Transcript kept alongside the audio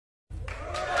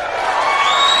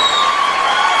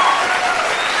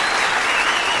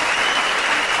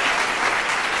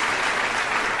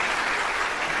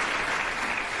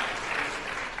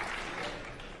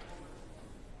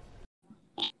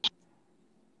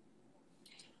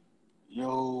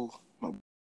Yo, I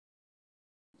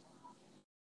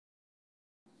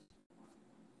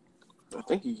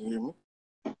think you can hear me.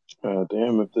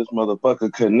 Damn, if this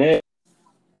motherfucker connect.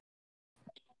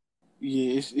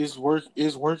 Yeah, it's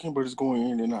working, but it's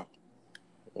going in and out.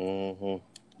 Mm-hmm.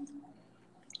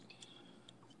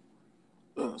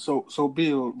 So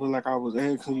Bill, but like I was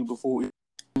asking you before,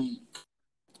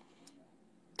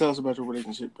 tell us about your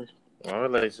relationship, bro. My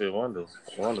relationship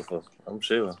wonderful. I'm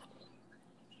chilling.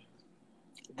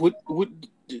 What?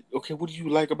 Okay, what do you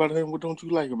like about her, and what don't you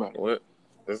like about her? What?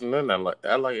 There's nothing I like.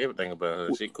 I like everything about her.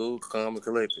 She cool, calm, and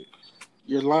collected.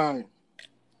 You're lying,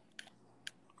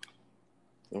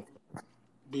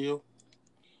 Bill.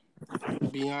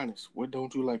 Be honest. What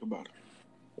don't you like about her?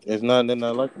 There's nothing I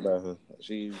like about her.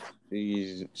 She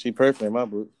perfect in my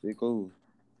book. She cool.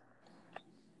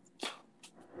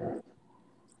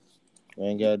 I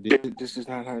ain't got to. This is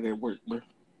not how that works, bro.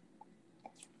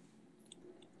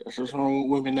 That's what's wrong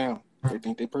with women now. They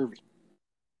think they're perfect.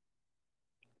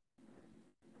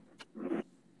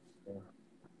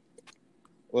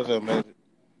 What's up, Magic?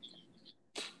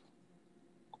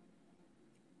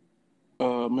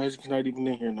 Magic's not even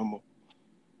in here no more.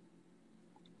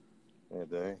 Yeah,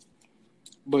 dang.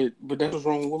 But that's what's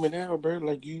wrong with women now, bro.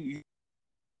 Like you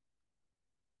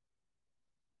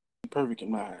perfect in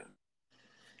my eyes.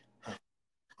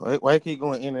 Why you keep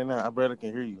going in and out? I barely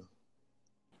can hear you.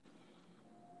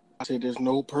 I said there's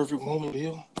no perfect woman,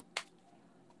 Bill.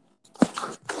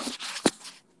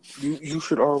 You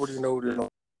should already know that.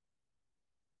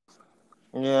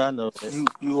 Yeah, I know that.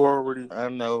 You already. I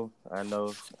know.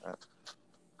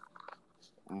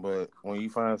 But when you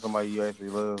find somebody you actually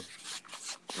love,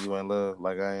 you in love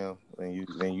like I am, then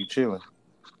you chilling.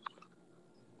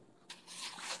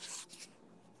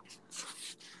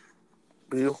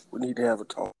 Bill, we need to have a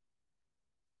talk.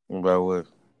 About what?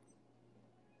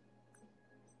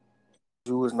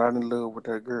 You was not in love with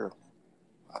that girl.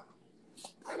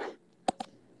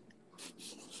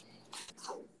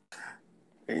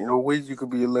 Ain't no way you could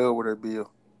be in love with her, Bill.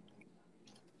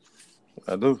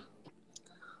 I do.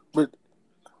 But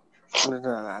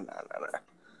nah.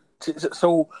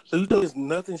 So you know there's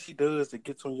nothing she does that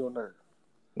gets on your nerve.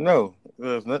 No,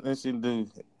 there's nothing she do.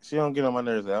 She don't get on my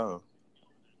nerves at all.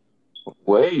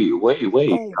 Wait. I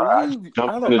don't believe you.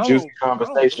 Jumping in a juicy I don't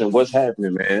conversation. believe What's you.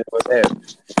 happening, man? What's happening?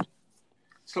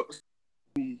 So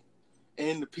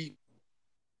and the people,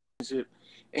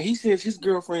 and he says his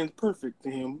girlfriend's perfect to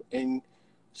him, and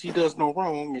she does no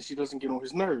wrong, and she doesn't get on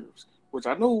his nerves. Which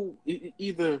I know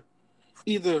either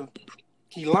he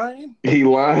lying He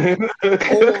lying? or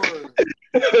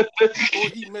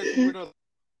he messing with other.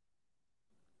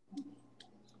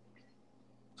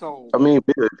 So, I mean, if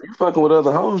you fucking with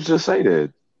other hoes, just say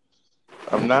that.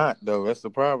 I'm not though. That's the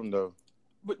problem though.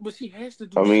 but she has to I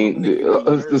do something mean, to get on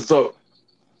your nerves, so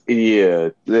though. yeah,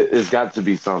 it's got to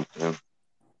be something.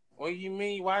 What you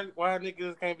mean? Why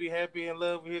niggas can't be happy in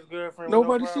love with his girlfriend with no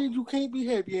Nobody said problem? you can't be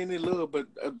happy and in love, but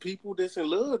people that's in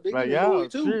love, they Like can enjoy y'all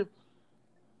it too. trip.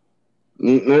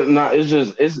 No, it's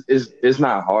just it's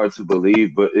not hard to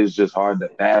believe, but it's just hard to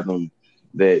fathom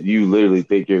that you literally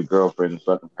think your girlfriend is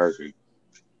fucking perfect.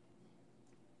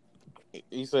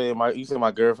 You say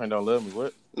my girlfriend don't love me.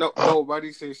 What? No,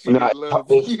 nobody said she No, didn't love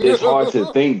it's hard to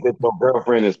you. think that your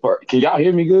girlfriend is perfect. Can y'all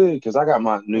hear me good? Because I got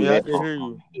my new Yeah, I can headphones hear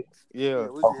on. you. Yeah, Yeah,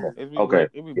 we can Okay, hear you. okay,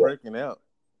 it be yeah. breaking out.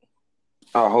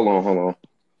 Oh, hold on.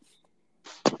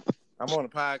 I'm on a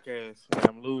podcast and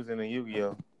I'm losing in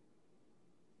Yu-Gi-Oh.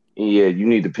 Yeah, you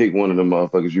need to pick one of the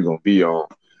motherfuckers you're gonna be on.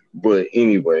 But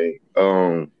anyway,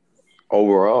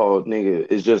 overall, nigga,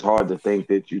 it's just hard to think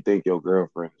that you think your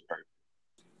girlfriend is perfect.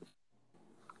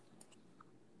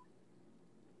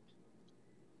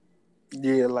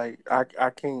 Yeah, like I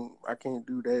can't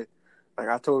do that. Like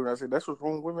I told her, I said that's what's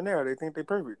wrong with women now. They think they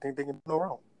perfect, think they can do no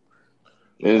wrong.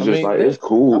 And I it's just mean like that. it's I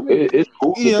cool. mean, It's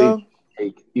cool to think yeah.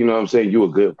 like, you know what I'm saying, you a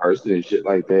good person and shit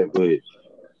like that, but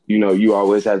you know, you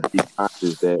always have to be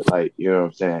conscious that like, you know what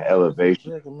I'm saying,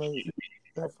 elevation. Jack and made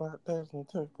that 5,000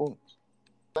 touch points.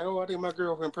 Like, oh, I think my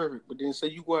girlfriend perfect, but then say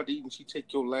you go out to eat and she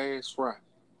take your last fry.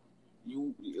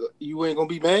 You you ain't gonna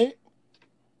be mad.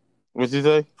 What you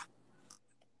say?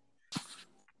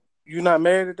 You not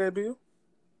mad at that, Bill?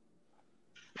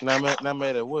 Not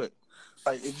mad at what?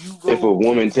 Like if you If a go take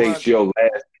woman somebody, takes your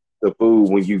last the food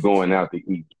when you going out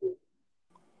to eat.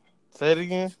 Say it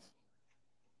again.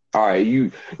 All right,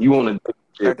 you want to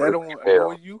shit like that with don't a annoy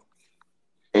female, you.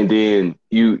 and then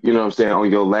you know what I'm saying,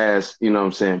 on your last, you know what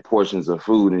I'm saying, portions of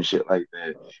food and shit like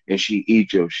that, and she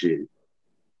eat your shit,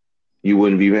 you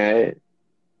wouldn't be mad?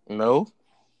 No,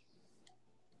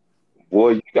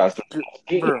 Boy, you got some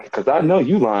skin, Bro, because I know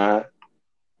you lying.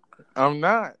 I'm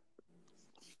not.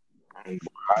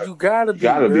 You gotta You be,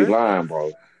 gotta be bruh. lying,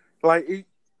 bro. Like,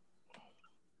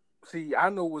 see, I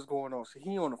know what's going on. See,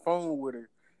 he on the phone with her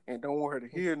and don't want her to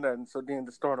hear nothing. So then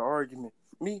to start an argument,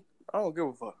 me, I don't give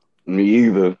a fuck. Me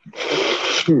either.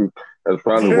 That's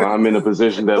probably why I'm in the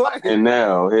position that Like, I'm in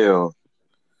now. Hell,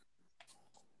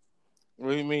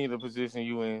 What do you mean the position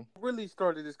you in? really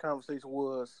started this conversation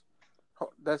was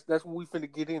that's what we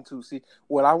finna get into. See,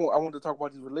 what I want to talk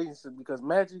about these relationships because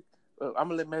Magic, I'm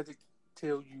gonna let Magic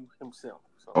tell you himself.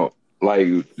 So oh, like,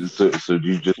 so do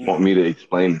you just you want know, me to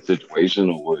explain the situation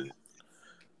or what?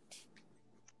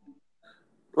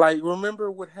 like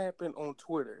remember what happened on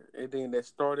Twitter, and then that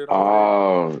started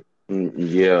all that. Oh,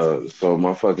 yeah. So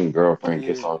my fucking girlfriend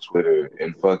gets Yeah, on Twitter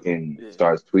and fucking yeah.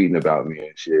 starts tweeting about me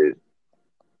and shit.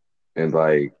 And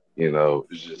like,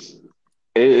 it's just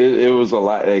it was a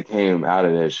lot that came out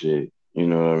of that shit. You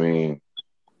know what I mean?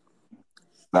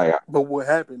 Like, But what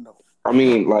happened though? I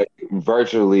mean, like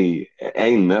virtually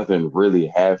ain't nothing really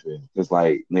happened. It's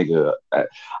like, nigga,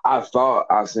 I thought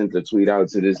I sent the tweet out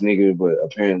to this nigga, but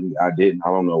apparently I didn't. I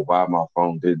don't know why my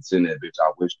phone didn't send that bitch.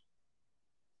 I wish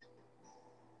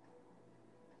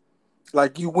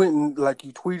Like you went and like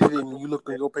you tweeted it and you looked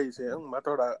on your page and said, I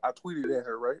thought I tweeted at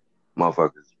her, right?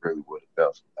 motherfuckers really would have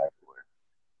felt some type of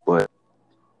way.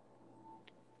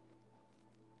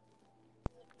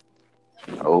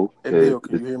 But no, Hey because Bill,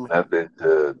 can you it's hear me? nothing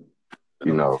to,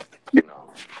 you know, you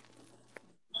know.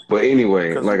 But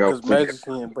anyway, like I was Because saying, Magic's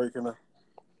ain't breaking up.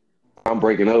 I'm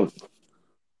breaking up.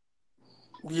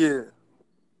 Yeah,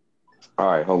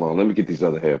 All right, hold on. Let me get these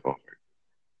other headphones.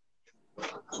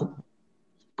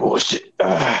 Bullshit.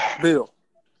 Bill.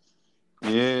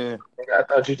 Yeah. I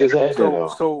thought you just had that So on.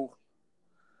 so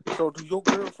so do your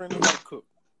girlfriend know how to cook?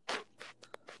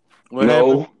 What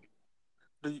happened? No,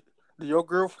 Do do your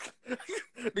girl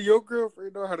do your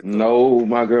girlfriend know how to cook? no,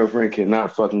 my girlfriend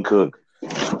cannot fucking cook. I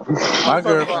was My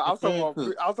talking about girlfriend can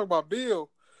cook. I was talking about Bill.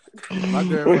 My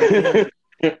girlfriend can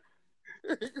cook.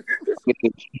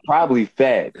 She's probably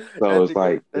fat, so it's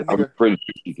like that I'm nigga. pretty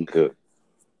sure she can cook.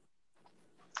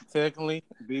 Technically,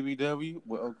 BBW,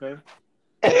 well, okay.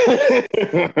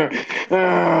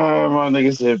 My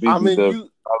nigga said I mean BBW. you.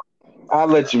 I'll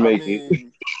let you I make it.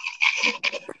 mean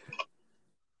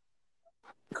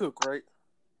cook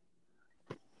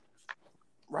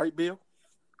right, Bill.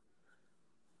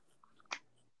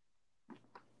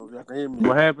 Oh, you have to hear me.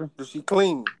 What happened? Does she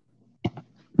clean?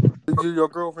 Do your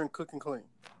girlfriend cook and clean?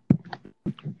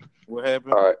 What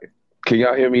happened? All right. Can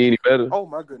y'all hear me any better? Oh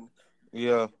my goodness.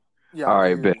 Yeah. Yeah, All I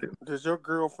can right, hear bet. you. Does your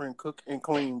girlfriend cook and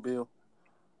clean, Bill?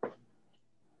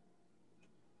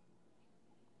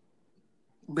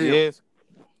 Bill. Yes.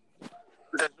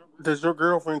 Does your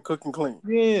girlfriend cook and clean?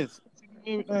 Yes.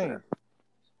 Everything.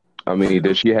 I mean,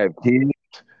 does she have kids?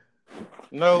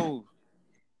 No.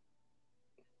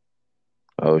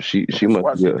 Oh, she That's must.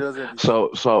 why she Yeah. does everything.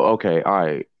 So okay, all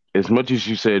right. As much as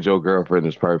you said your girlfriend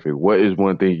is perfect, what is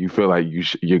one thing you feel like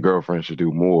your girlfriend should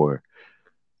do more?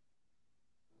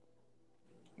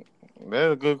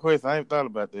 That's a good question. I ain't thought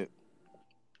about that.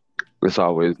 It's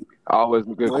always a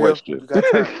good Well, question. you got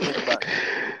time to think about it.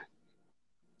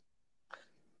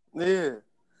 Yeah.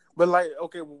 But like,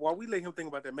 okay, while we let him think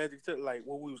about that magic, like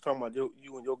what we was talking about, you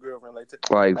and your girlfriend, Like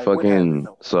like what happened fucking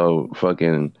though? so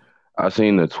fucking I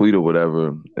seen the tweet or whatever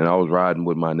and I was riding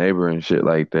with my neighbor and shit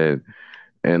like that.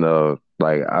 And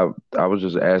like I was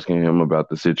just asking him about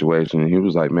the situation and he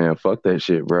was like, man, fuck that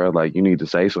shit, bro. Like you need to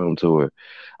say something to her.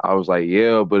 I was like,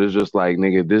 yeah, but it's just like,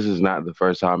 nigga, this is not the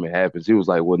first time it happens. He was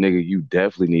like, well, nigga, you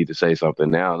definitely need to say something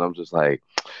now. And I'm just like,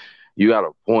 you got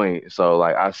a point. So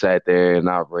like I sat there and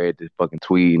I read this fucking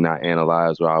tweet and I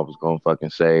analyzed what I was gonna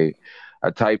fucking say. I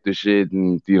typed the shit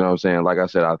and you know what I'm saying? Like I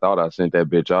said, I thought I sent that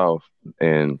bitch off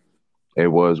and it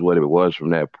was what it was from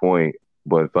that point.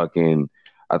 But fucking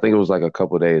I think it was like a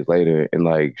couple days later and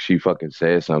like she fucking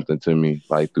said something to me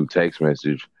like through text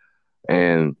message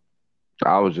and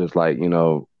I was just like,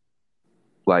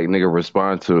 like nigga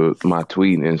respond to my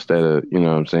tweet instead of, you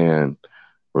know what I'm saying,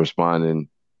 responding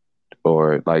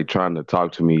or like trying to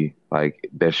talk to me like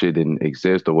that shit didn't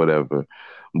exist or whatever.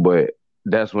 But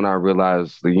that's when I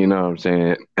realized, you know what I'm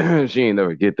saying, she ain't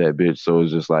never get that bitch. So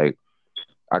it's just like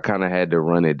I kind of had to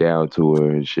run it down to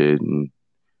her and shit. And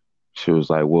she was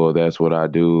like, "Well, that's what I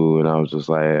do," and I was just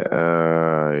like,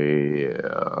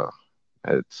 yeah,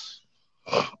 that's."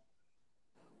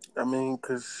 I mean,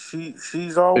 cause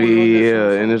she's always on there saying Yeah,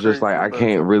 and something it's just like crazy I about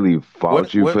can't you. really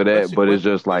fault you for that, but it's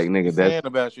just What like she nigga, that's saying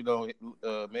about you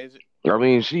though, Magic? I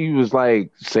mean, she was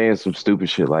like saying some stupid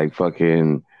shit like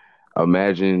fucking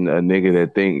imagine a nigga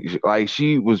that thinks like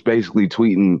she was basically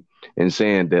tweeting and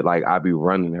saying that like I be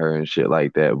running her and shit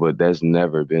like that, but that's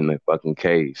never been the fucking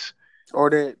case. or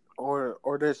that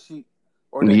she,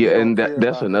 or that he Yeah, don't and care that's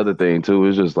about her. another thing too.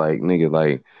 It's just like nigga,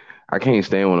 like I can't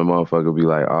stand when a motherfucker be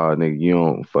like, "Oh, nigga, you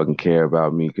don't fucking care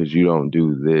about me because you don't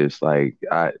do this." Like,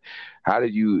 how do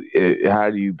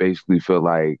you basically feel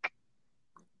like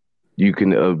you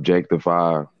can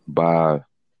objectify by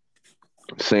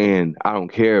saying I don't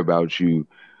care about you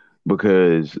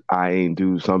because I ain't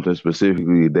do something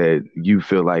specifically that you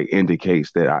feel like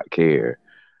indicates that I care.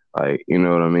 Like, you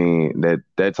know what I mean?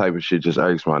 That type of shit just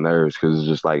irks my nerves because it's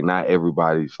just like not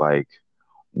everybody's like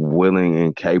willing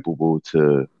and capable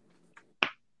to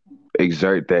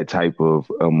exert that type of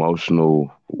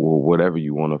emotional, whatever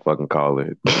you want to fucking call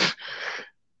it.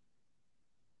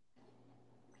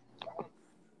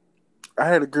 I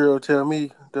had a girl tell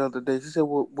me the other day. She said,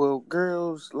 "Well,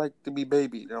 girls like to be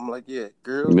babied." I'm like, "Yeah,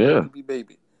 girls like Yeah, to be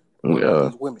babied. What about yeah,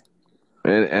 these women?"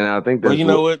 and I think But that's you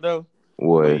know what though? But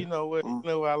what you know what? Mm. You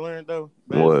know what I learned though?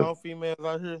 There's what some females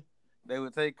out here they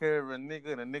would take care of a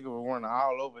nigga, and a nigga would run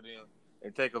all over them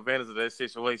and take advantage of that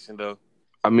situation though.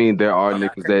 I mean, there are Like I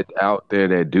niggas can't. that out there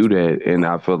that do that, and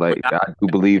I feel But like I do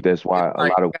believe that's it's why a like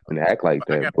lot of women act like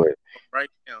I that. got But right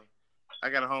now. I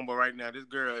got a homeboy right now. This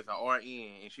girl is an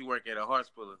RN and she work at a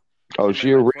hospital. oh, She she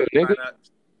make a like real nigga? 25.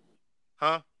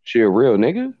 Huh? She a real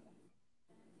nigga?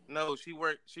 No, she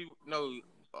work. She no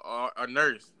a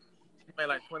nurse. She made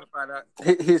like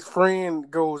 $25. His friend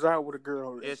goes out with a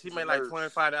girl and Yeah, she she's a made like nurse.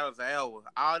 $25 an hour.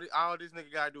 All this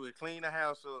nigga gotta do is clean the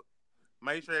house up,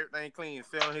 make sure everything clean,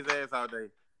 sit on his ass all day.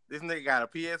 This nigga got a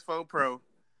PS4 Pro.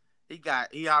 He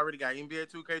already got NBA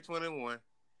 2K21.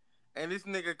 And this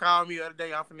nigga called me the other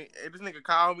day. This nigga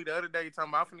called me the other day talking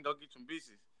about I'm finna go get some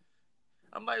bitches.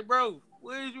 I'm like, bro,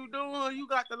 what is you doing? You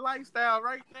got the lifestyle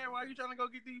right there. Why you trying to go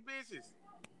get these bitches?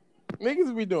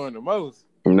 Niggas be doing the most.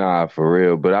 Nah, for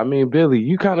real. But I mean, Billy,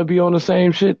 you kind of be on the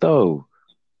same shit though.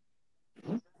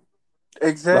 Like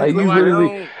Exactly, No, you I bro. really,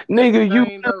 don't. That's the nigga, you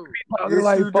thing, really though. be talking Yes,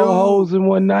 like you four do. hoes in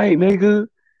one night, nigga.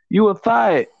 You a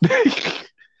thought.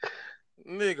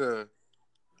 Nigga.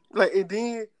 Like, and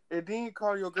then you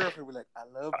call your girlfriend and be like, "I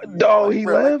love you." No, Like, he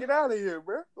bro, like left. get out of here,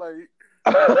 bro. Like,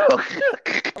 That's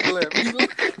he left. He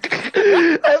left.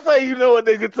 how you know a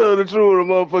nigga tell the truth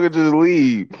and a motherfucker just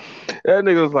leave. That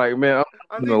nigga was like, man, I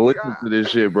I'm think gonna he. listen to this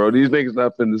shit, bro. These niggas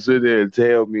not finna sit there and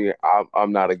tell me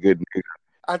I'm not a good nigga,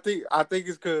 I think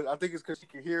it's cause she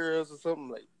can hear us or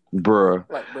something bruh.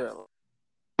 like bro.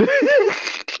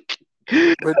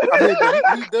 But I mean, but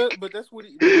he does. But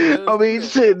he does I do mean, that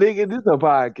shit, though. nigga, this is a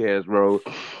podcast, bro.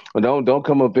 Don't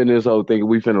come up in this whole thing.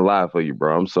 We finna lie for you,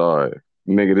 bro. I'm sorry,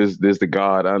 nigga. This the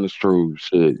God honest truth.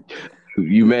 Shit,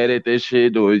 you mad at this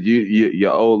shit, or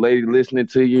your old lady listening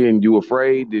to you, and you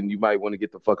afraid, then you might want to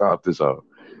get the fuck off this hoe.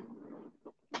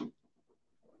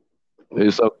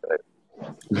 It's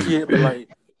Yeah, but okay. like,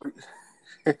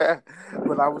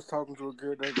 but I was talking to a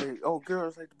girl the other day. Oh,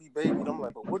 girls like to be babied. I'm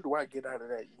like, but what do I get out of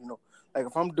that? Like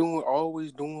if I'm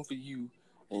always doing for you,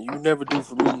 and you never do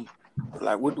for me,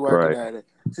 like what do I get Right. out of that?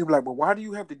 She's like, but why do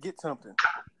you have to get something?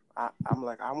 I'm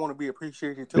like, I want to be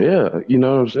appreciated too. Yeah, you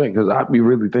know what I'm saying? Because I be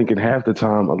really thinking half the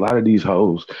time, a lot of these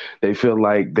hoes, they feel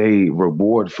like they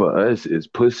reward for us is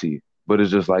pussy, but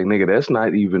it's just like, nigga, that's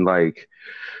not even like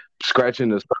scratching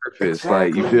the surface.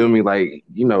 Like, you feel Exactly. me? Like,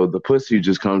 the pussy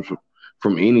just comes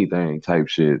from anything type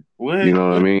shit. You What? know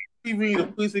what I What mean? do you mean the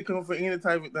pussy come for any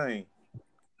type of thing?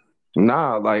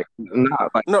 Nah, like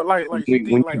No, like she when think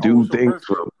you like, oh, do it's your things birthday.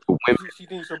 for women, She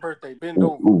thinks it's your birthday. Bend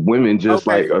over. women just Okay,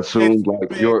 like so assume like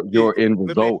let me ask you your this. end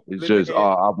Let me result is let me just,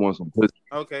 oh, ask, I want some pussy.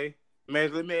 okay,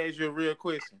 man. Let me ask you a real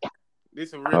question. This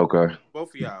is a real Okay. both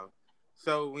of y'all.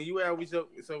 So when you out with so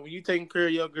when you taking care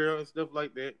of your girl and stuff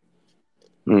like that,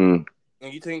 Mm,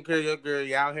 and you taking care of your girl,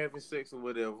 y'all having sex or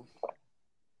whatever.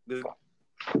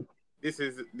 This,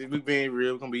 we being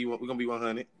real. We're gonna be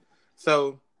 100.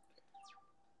 So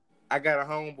I got a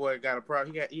homeboy got a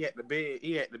problem. He had to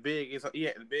beg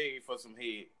for some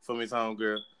head from his home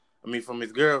girl. I mean from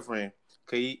his girlfriend.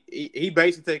 Cause he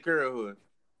basically take care of her.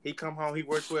 He come home, he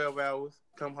work 12 hours,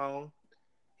 come home,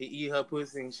 he eat her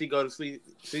pussy and she go to sleep.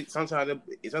 Sometimes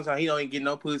he don't even get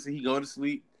no pussy, he go to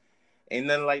sleep. Ain't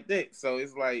nothing like that. So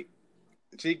it's like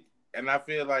she and I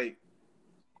feel like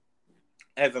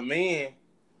as a man,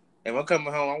 if I'm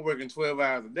coming home, I'm working 12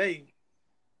 hours a day,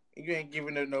 and you ain't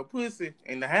giving her no pussy,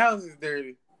 and the house is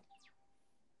dirty.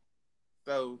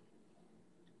 So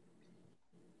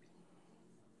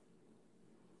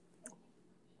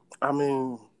I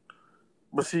mean,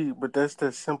 but that's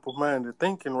that simple minded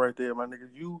thinking right there, my nigga.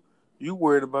 You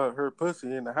worried about her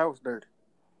pussy in the house dirty.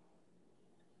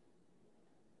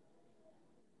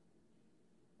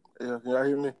 Yeah, can y'all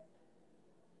hear me?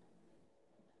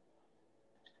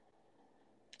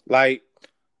 like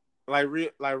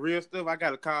real stuff. I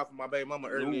got a call from my baby mama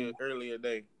Ooh. earlier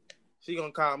today. She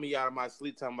gonna call me out of my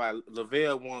sleep talking about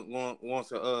Lavelle wants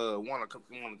want a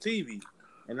TV,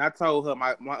 and I told her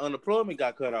my unemployment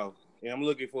got cut off and I'm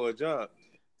looking for a job.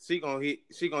 She gonna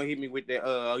hit me with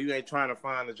that. You ain't trying to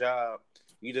find a job.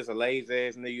 You just a lazy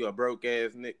ass nigga. You a broke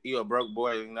ass nigga. You a broke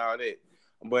boy and all that.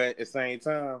 But at the same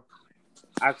time,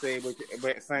 I say, but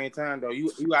at the same time though,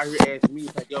 you out here asking me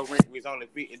to pay your rent was only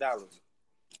 $50.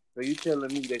 So you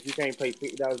telling me that you can't pay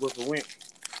 $50 worth of rent?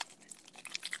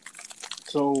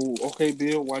 So, okay,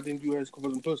 Bill, why didn't you ask her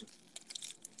for some pussy?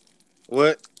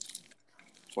 What?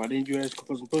 Why didn't you ask her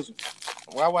for some pussy?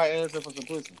 Why would I ask her for some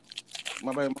pussy?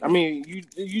 My baby. I mean,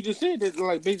 you just said that,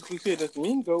 like, basically said that's the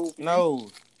end goal. No,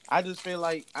 I just feel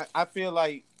like I feel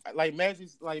like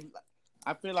Magic's like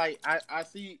I feel like I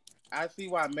see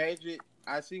why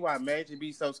Magic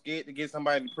be so scared to get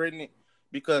somebody pregnant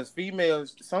because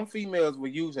some females will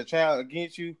use a child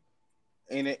against you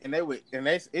and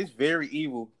it's very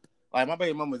evil. Like my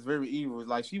baby mama is very evil. It's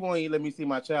like she won't even let me see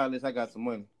my child unless I got some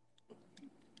money.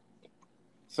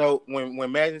 So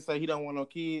when Magic say he don't want no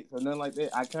kids or nothing like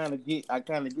that, I kind of get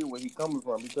where he coming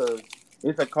from because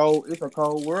it's a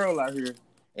cold world out here,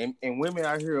 and women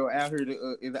out here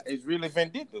it's really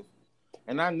vindictive.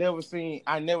 And I don't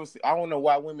know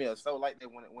why women are so like that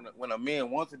when a man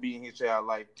wants to be in his child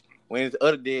life. When there's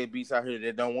other deadbeats out here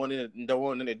that don't want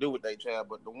nothing to do with their child,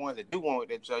 but the ones that do want with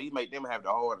their child, you make them have the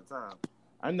harder time.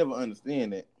 I never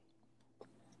understand that.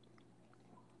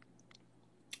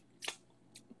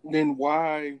 Then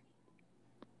why?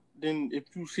 Then if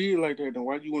you see it like that, then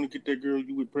why do you want to get that girl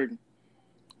you with pregnant?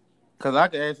 Cause I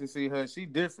can actually see her. She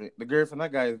different. The girlfriend I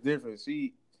got is different.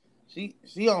 She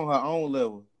on her own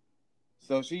level.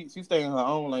 So she stay in her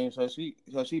own lane. So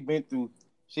she been through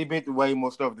way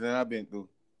more stuff than I've been through.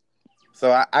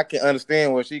 So I can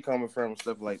understand where she coming from and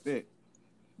stuff like that.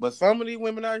 But some of these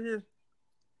women out here,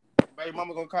 baby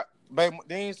mama gonna call, baby,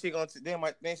 then she gonna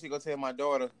tell my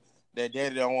daughter that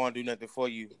daddy don't want to do nothing for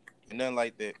you and nothing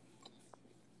like that.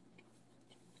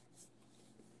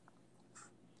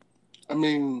 I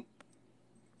mean,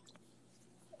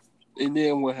 and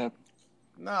then what happened?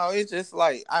 No, it's just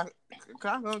like I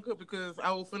kind of uncut because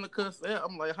I was finna cuss out.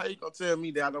 I'm like, how you gonna tell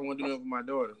me that I don't want to do nothing for my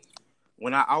daughter?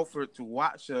 When I offered to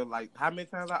watch her, like how many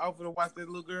times I offered to watch this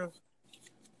little girl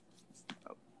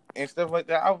and stuff like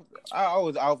that, I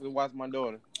always offer to watch my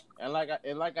daughter. And like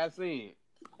I said,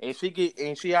 if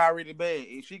she already bad,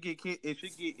 if she get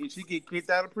kicked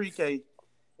out of pre-K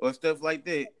or stuff like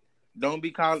that, don't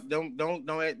be called. Don't.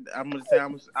 I'm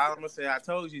gonna say I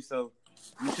told you so.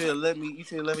 You should have let me. You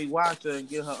should have let me watch her and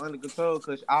get her under control.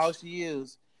 Cause all she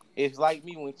is like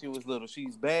me when she was little.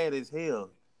 She's bad as hell.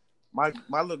 My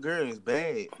little girl is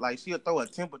bad. Like she'll throw a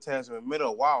temper tantrum in the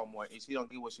middle of Walmart and she don't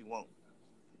get what she wants.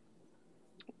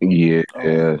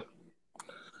 Yeah.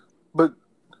 But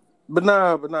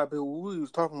nah, Bill. What we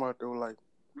was talking about though, like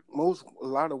a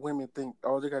lot of women think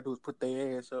all they gotta do is put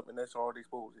their ass up, and that's all they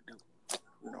supposed to do.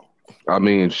 You know. I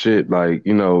mean, shit, like,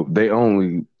 they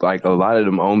only, like, a lot of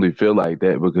them only feel like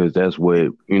that because that's what,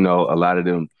 a lot of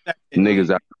them niggas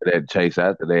out there that chase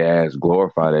after their ass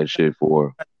glorify that shit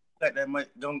for. Got that much,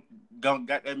 don't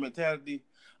got that mentality.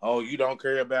 Oh, you don't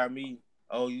care about me.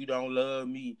 Oh, you don't love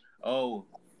me. Oh,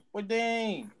 well,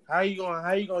 dang. How you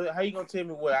gonna tell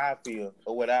me what I feel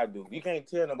or what I do? You can't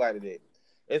tell nobody that.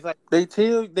 It's like they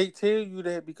tell you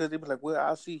that because they be like, well,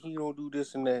 I see he don't do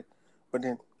this and that, but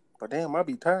damn, I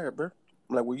be tired, bro.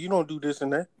 I'm like, well, you don't do this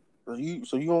and that,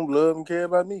 so you don't love and care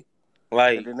about me.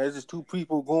 Like, and then there's just two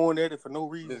people going at it for no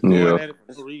reason. Yeah. At it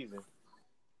for no reason.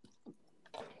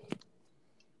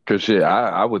 Cause shit,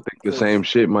 I would think the same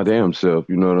shit my damn self.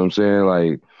 You know what I'm saying?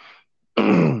 Like,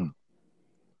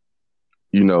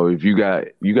 if you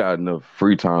got enough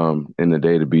free time in the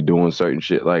day to be doing certain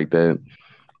shit like that,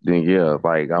 then yeah,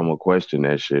 like I'm gonna question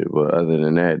that shit. But other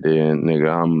than that, then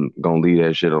nigga, I'm gonna leave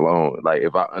that shit alone. Like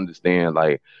if I understand,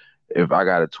 like if I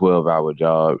got a 12-hour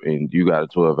job and you got a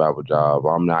 12-hour job,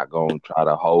 I'm not gonna try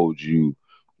to hold you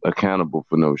accountable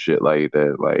for no shit like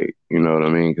that. Like, you know what I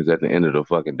mean? Because at the end of the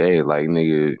fucking day, like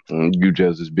nigga, you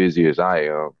just as busy as I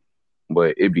am,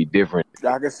 but it'd be different.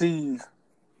 I can see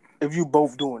if you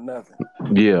both doing nothing.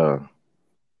 Yeah.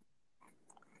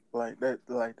 Like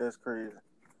that's crazy.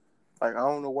 Like I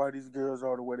don't know why these girls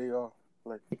are the way they are.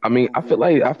 Like I mean, I feel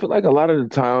like a lot of the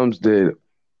times that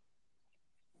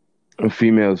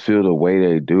females feel the way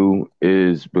they do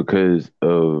is because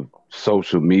of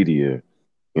social media.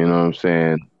 You know what I'm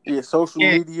saying? Yeah, social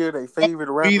media, they favorite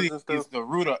rappers and stuff. It's the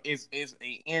root of it's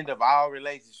the end of all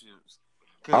relationships.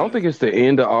 I don't think it's the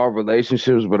end of all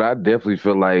relationships, but I definitely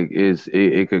feel like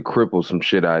it could cripple some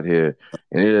shit out here,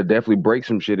 and it'll definitely break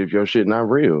some shit if your shit not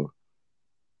real.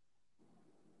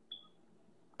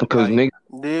 Because like,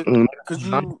 nigga,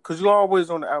 cause you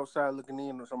always on the outside looking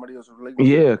in on somebody else's relationship,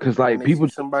 yeah, because and like they see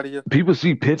somebody else. people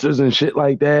see pictures and shit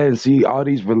like that, and see all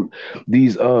these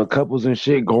couples and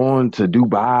shit going to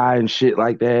Dubai and shit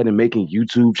like that, and making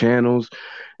YouTube channels,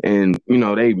 and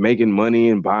they making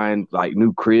money and buying like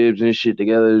new cribs and shit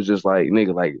together. It's just like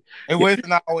nigga, like it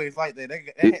wasn't always like that. They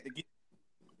it, had to get.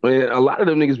 man, a lot of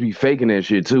them niggas be faking that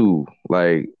shit too.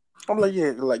 Like I'm like,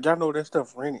 yeah, like y'all know that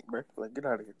stuff rented, bro. Like, get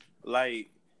out of here. Like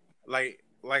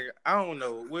I don't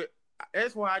know what.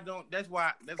 That's why I don't. That's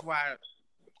why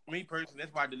me personally.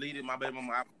 That's why I deleted my baby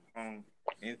mama phone.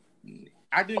 And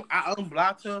I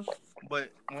unblocked her,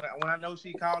 but when I know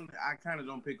she calling, I kind of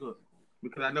don't pick up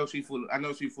because I know she full. I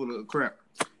know she full of crap.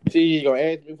 She gonna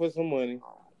ask me for some money,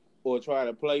 or try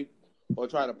to play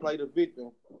the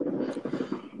victim.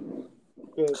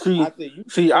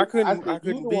 See, I couldn't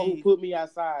you the one who put me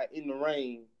outside in the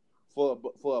rain for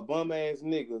a bum ass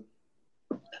nigga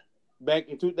back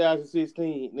in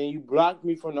 2016. Then you blocked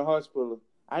me from the hospital.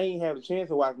 I ain't have a chance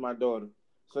to watch my daughter.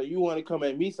 So you want to come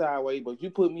at me sideways, but you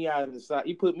put me out in the side.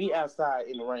 You put me outside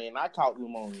in the rain. I caught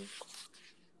pneumonia.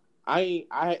 I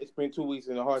had to spend 2 weeks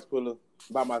in the hospital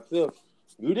by myself.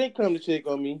 You didn't come to check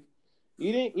on me.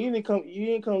 You didn't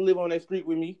come live on that street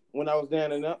with me when I was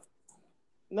down and up.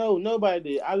 No,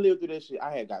 nobody did. I lived through that shit.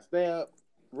 I had got stabbed,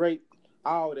 raped,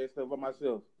 all that stuff by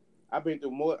myself. I've been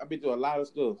through a lot of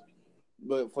stuff.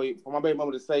 But for my baby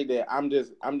mama to say that I'm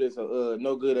just a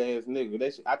no good ass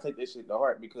nigga, I take that shit to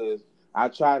heart because I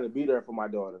try to be there for my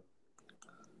daughter.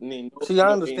 I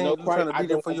understand you trying to be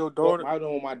there for your daughter. I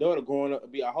don't want my daughter growing up to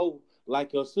be a hoe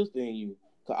like your sister and you.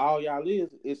 Cause all y'all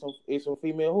is some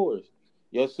female whores.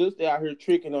 Your sister out here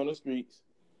tricking on the streets.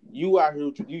 You out here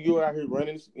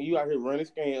running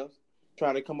scams,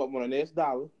 trying to come up on the next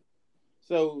dollar.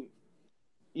 So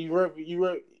you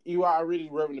already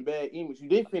rubbing the bad image. You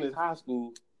didn't finish high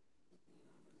school.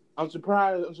 I'm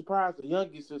surprised the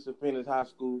youngest sister finished high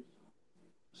school.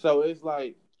 So it's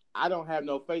like I don't have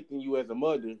no faith in you as a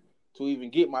mother to even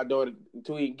get my daughter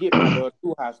to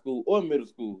high school or middle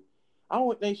school. I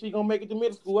don't think she's gonna make it to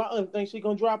middle school. I don't think she's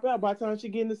gonna drop out by the time she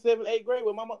get in the 7th, 8th grade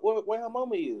where her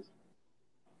mama is.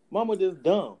 Mama just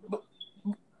dumb.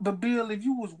 But Bill, if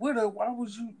you was with her, why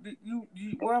was you hitting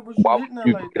her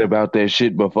like that? About that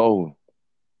shit before?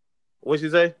 What'd she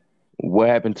say? What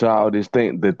happened to all this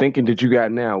the thinking that you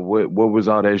got now? What was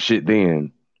all that shit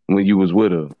then when you was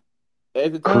with her?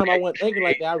 At the time, I wasn't thinking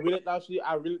like that. I really thought she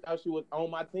was on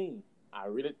my team. I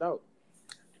really thought.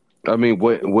 I mean,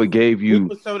 what gave you?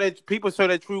 People show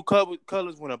that true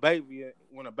colors when a baby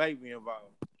involved.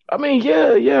 I mean,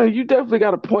 yeah, you definitely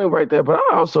got a point right there. But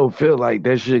I also feel like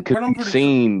that shit could be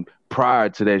seen prior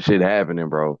to that shit happening,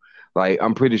 bro. Like,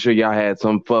 I'm pretty sure y'all had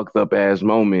some fucked up ass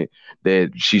moment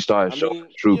that she started showing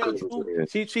true colors.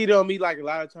 She cheated on me like a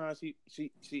lot of times.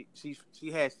 She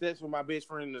had sex with my best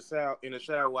friend in the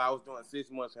shower while I was doing 6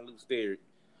 months in Luke Sterry.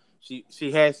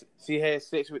 She had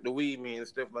sex with the weed man and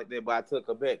stuff like that, but I took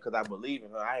her back because I believe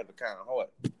in her. I have a kind of heart.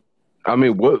 I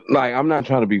mean, what? Like, I'm not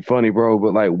trying to be funny, bro,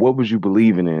 but like, what was you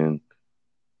believing in?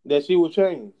 That she would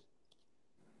change.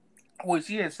 Wait,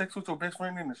 she had sex with your best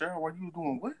friend in the shower while you was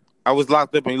doing what? I was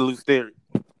locked up in Luke Sterry.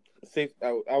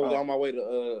 I was on my way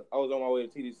to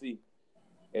TDC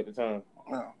at the time.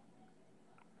 No.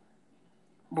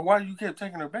 But why you kept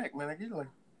taking her back, man? I get like.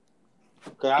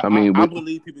 I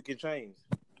believe people can change.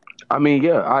 I mean,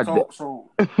 yeah,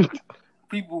 so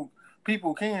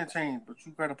people can change, but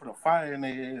you gotta put a fire in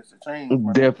their ass to change.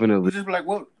 Right? Definitely. You just be like,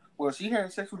 well, she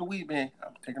had sex with the weed man.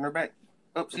 I'm taking her back.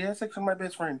 Oh, she had sex with my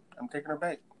best friend. I'm taking her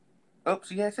back. Oh,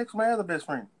 she had sex with my other best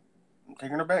friend. I'm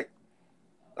taking her back.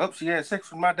 Oh, she had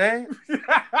sex with my dad.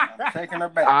 I'm taking her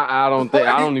back. I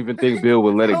don't even think Bill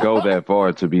would let it go that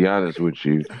far, to be honest with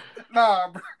you. Nah,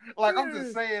 bro. Like, I'm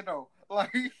just saying though.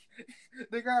 Like,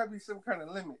 there gotta be some kind of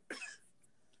limit.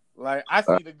 Like, I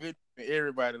see the good in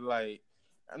everybody. Like,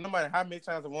 no matter how many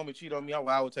times a woman cheat on me,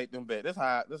 I would take them back. That's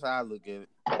how I look at it.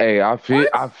 Hey, I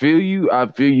feel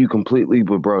you completely,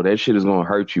 but bro, that shit is gonna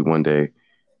hurt you one day.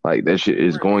 Like, that shit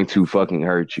is going to fucking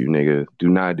hurt you, nigga. Do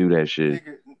not do that shit.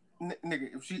 Nigga,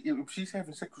 if she's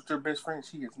having sex with her best friend,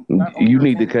 she is not. You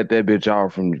need to cut that bitch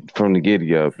off from the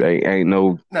giddy up. Ain't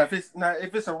no. Now if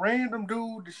it's a random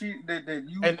dude that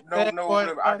you don't know,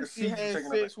 whatever, I can see you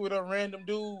taking sex with a random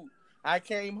dude. I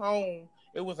came home.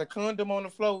 It was a condom on the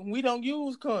floor. We don't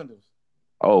use condoms.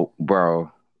 Oh,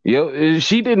 bro. Yo,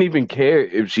 she didn't even care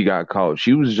if she got caught.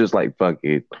 She was just like, fuck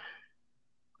it.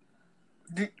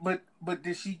 But But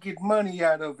did she get money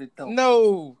out of it though?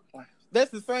 No. That's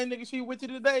the same nigga she with you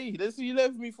today. That's who you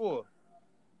left me for.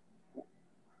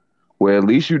 Well, at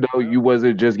least you know you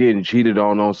wasn't just getting cheated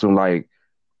on some like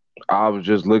I was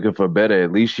just looking for better.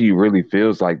 At least she really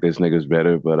feels like this nigga's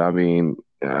better. But I mean,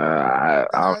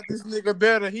 This nigga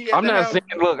better. He at I'm the not house. saying.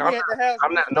 Look, He at the house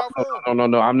I'm not. goofing No, off no, her. no, no,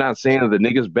 no. I'm not saying that the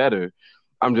nigga's better.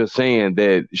 I'm just saying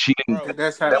that she didn't. Bro,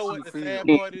 That's you how know she what the feels. sad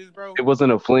part is, bro? It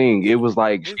wasn't a fling. It was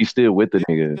like she's still with the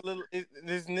nigga.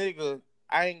 This nigga,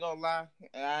 I ain't gonna lie.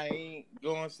 I ain't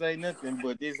gonna say nothing,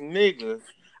 but this nigga,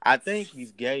 I think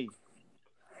he's gay.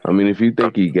 I mean, if you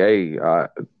think he gay,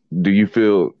 do you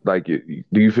feel like do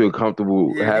you feel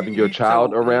comfortable having your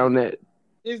child around that?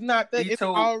 It's not that. It's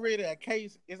already a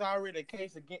case. It's already a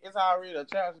case again. It's already a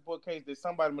child support case that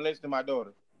somebody molested my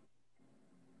daughter.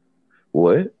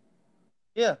 What?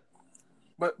 Yeah.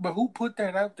 But who put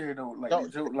that out there though? Like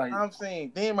I'm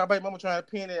saying, then my baby mama trying to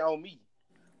pin it on me.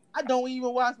 I don't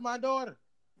even watch my daughter.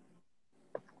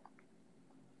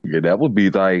 Yeah, that would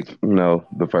be like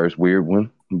the first weird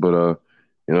one, but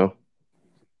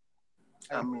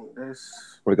I mean,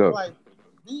 that's wake up. Like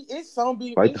it's some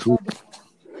be Fight it's some be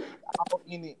all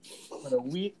in it for the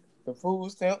WIC, the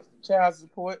food stamps, child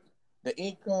support, the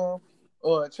income,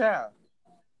 or a child.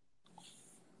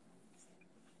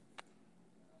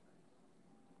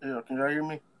 Yeah, can y'all hear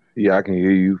me? Yeah, I can hear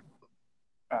you.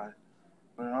 Alright.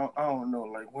 But I don't know.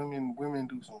 Like women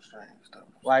do some strange stuff.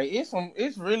 Like it's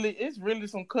really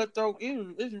some cutthroat.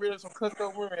 It's really some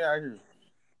cutthroat women out here.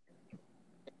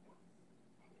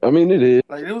 I mean, it is.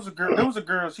 Like there was a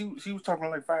girl. She was talking to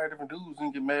like 5 different dudes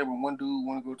and get mad when one dude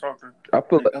want to go talk to I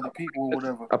feel like other people or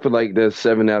whatever. I feel like there's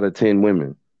 7 out of 10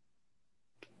 women.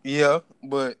 Yeah,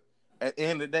 but at the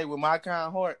end of the day, with my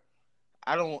kind heart,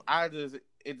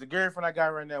 if the girlfriend I got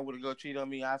right now would go cheat on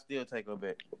me, I still take her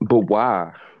back. But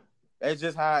why? That's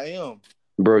just how I am.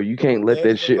 Bro, you can't let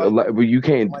that shit. You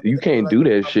can't do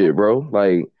that shit, bro.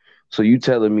 Like, so you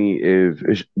telling me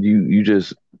if you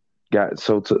just got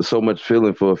so much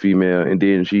feeling for a female, and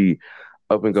then she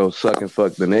up and go suck and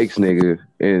fuck the next nigga,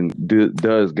 and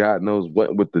does God knows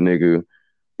what with the nigga,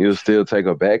 you'll still take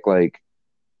her back? Like,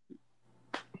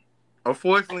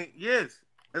 unfortunately, yes.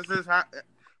 This is how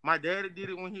my daddy did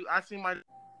it when I seen my.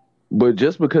 But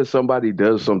just because somebody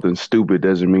does something stupid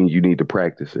doesn't mean you need to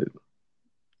practice it.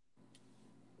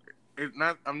 It's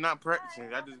not. I'm not practicing.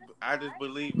 I just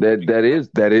believe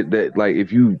that like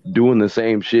if you doing the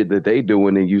same shit that they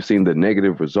doing and you seen the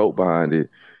negative result behind it,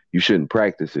 you shouldn't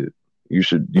practice it. You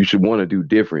should want to do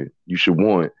different. You should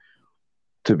want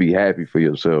to be happy for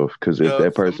yourself, because if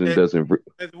that person doesn't.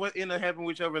 What ended up happening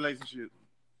with your relationship?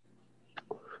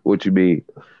 What you mean?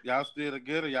 Y'all still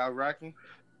together? Y'all rocking?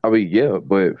 I mean, yeah,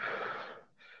 but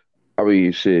I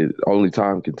mean, shit. Only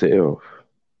time can tell.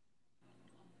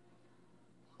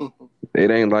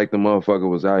 It ain't like the motherfucker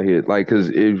was out here, like, because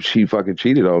if she fucking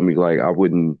cheated on me, like, I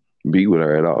wouldn't be with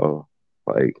her at all.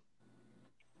 Like,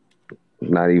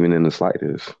 not even in the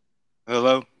slightest.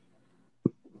 Hello?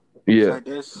 Yeah.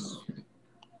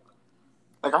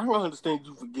 Like, I don't understand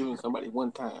you forgiving somebody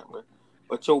one time,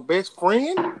 but your best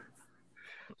friend?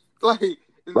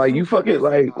 Like you fucking,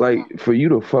 like, for you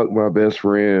to fuck my best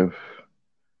friend,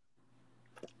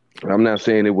 I'm not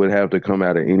saying it would have to come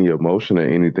out of any emotion or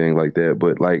anything like that,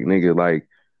 but like, nigga, like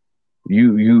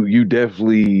you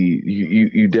definitely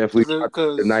got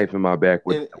the knife in my back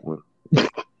with that one.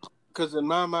 Because in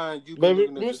my mind, you've been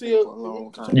living this nigga for a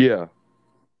long time. Yeah.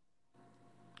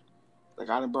 Like,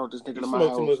 I done brought this nigga to my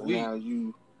house, and now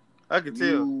you. I can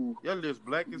tell. Your lips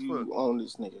black as fuck. You own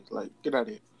this nigga. Like, get out of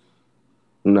here.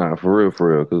 Nah, for real,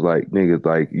 because like, niggas,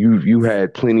 like, you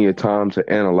had plenty of time to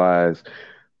analyze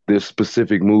this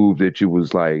specific move that you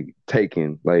was like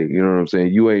taking, like, you know what I'm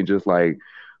saying? You ain't just like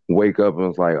wake up and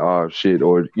was like, oh shit,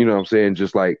 or you know what I'm saying,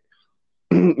 just like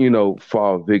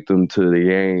fall victim to the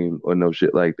game or no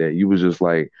shit like that. You was just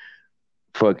like,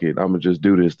 fuck it, I'm gonna just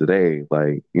do this today,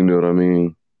 like, you know what I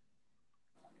mean?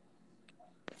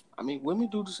 I mean, women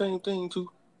do the same thing too.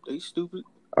 They stupid.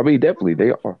 I mean, definitely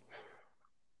they are.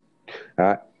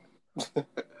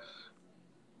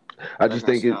 I just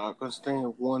think I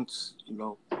understand once,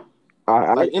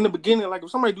 like in the beginning, like if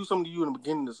somebody do something to you in the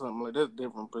beginning or something, like that's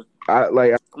different. But I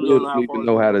don't even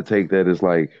know how to take that as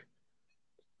like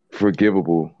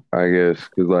forgivable, I guess,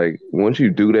 because like once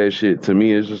you do that shit, to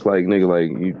me it's just like, nigga,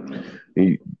 like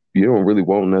you don't really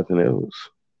want nothing else.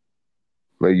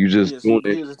 Like you just doing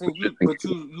it. But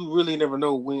you really never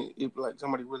know when if like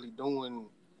somebody really doing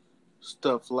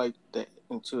stuff like that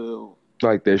until.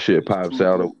 Like that shit pops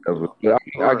out or whatever.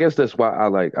 But I guess that's why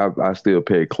I still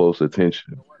pay close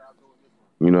attention.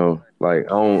 Like I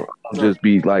don't just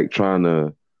be like trying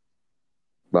to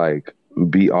like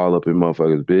be all up in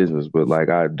motherfuckers' business, but like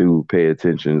I do pay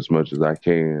attention as much as I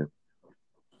can.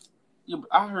 Yeah, but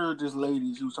I heard this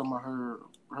lady. She was talking about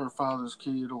her father's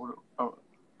kid or uh,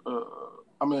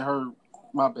 I mean her.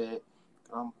 My bad.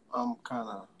 I'm kind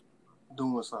of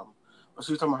doing something. But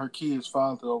she was talking about her kid's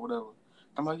father or whatever.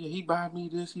 I'm like, yeah, he buy me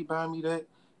this, he buy me that.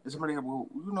 And somebody got, well,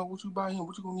 you know what you buy him?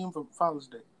 What you gonna give him for Father's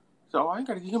Day? So I ain't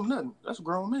gotta give him nothing. That's a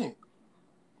grown man.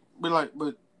 But like,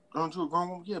 but aren't you a grown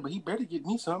woman? Yeah, but he better get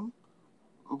me something.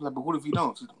 I'm like, but what if he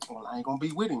don't? She's like, well, I ain't gonna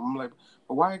be with him. I'm like,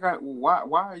 but why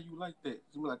are you like that?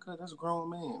 She's like, cause that's a grown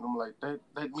man. I'm like,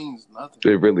 that means nothing.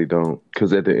 They really don't,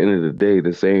 because at the end of the day,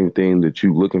 the same thing that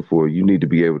you looking for, you need to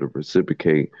be able to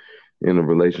reciprocate in a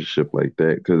relationship like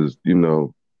that. Because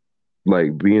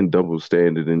like being double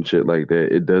standard and shit like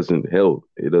that, it doesn't help.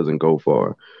 It doesn't go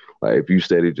far. Like if you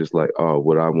steady just like, oh,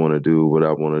 what I want to do, what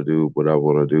I want to do, what I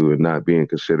want to do, and not being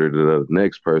considered to the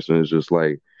next person is just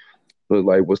like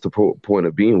what's the point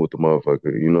of being with the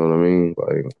motherfucker? You know what I mean?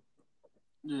 Like,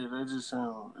 Yeah, it just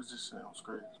sounds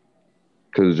crazy.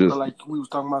 cause But just like we was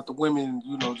talking about the women,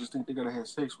 just think they gotta have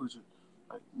sex with you.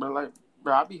 Like,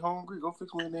 bro, I be hungry. Go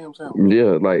fix me a damn sandwich.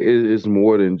 yeah, like it's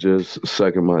more than just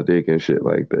sucking my dick and shit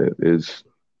like that.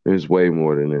 It's way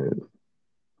more than that.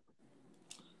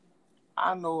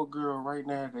 I know a girl right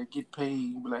now that get paid.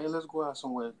 You be like, hey, let's go out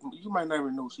somewhere. You might not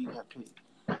even know she got paid,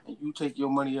 and you take your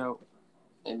money out,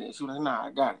 and then she was like, nah,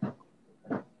 I got it.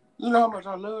 You know how much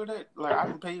I love that? Like I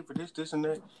can pay for this, this, and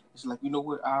that. It's like, you know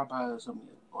what? I'll buy her something,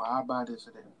 or I'll buy this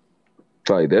or that.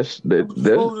 Like That's what you're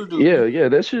that's supposed to do. yeah, yeah,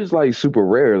 that shit's like super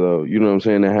rare though. You know what I'm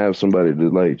saying? To have somebody to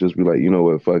like just be like, you know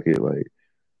what, fuck it, like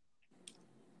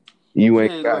you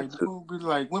ain't Yeah, got like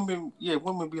to. women. Yeah,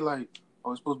 women be like,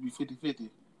 oh, it's supposed to be 50-50,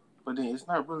 but then it's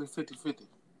not really 50-50.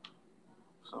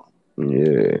 So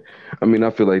Yeah. I mean,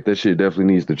 I feel like that shit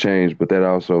definitely needs to change, but that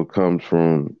also comes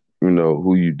from,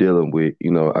 who you dealing with.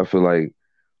 I feel like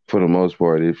for the most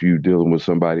part, if you dealing with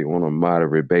somebody on a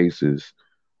moderate basis,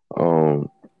 um,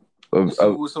 and of, see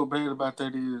of what's so bad about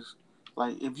that is,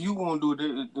 like, if you want to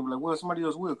do it, they'll be like, well, somebody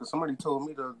else will, because somebody told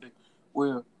me the other day,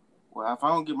 well, if I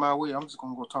don't get my way, I'm just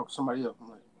gonna go talk to somebody else. I'm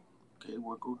like, okay,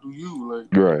 well, go do you. Like,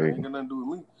 I right. ain't got nothing to do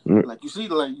with me. Mm, Like you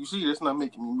see, that's not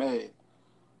making me mad.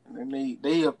 And then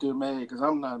they up there mad because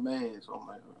I'm not mad. So I'm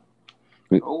like,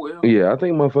 oh well. Yeah, I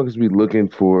think motherfuckers be looking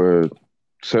for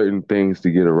certain things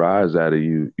to get a rise out of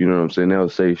you. You know what I'm saying? They'll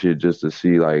say shit just to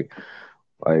see like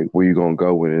where you gonna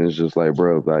go with it. And it's just like,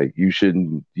 bro, like you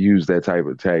shouldn't use that type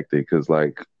of tactic because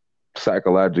like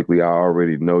psychologically, I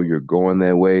already know you're going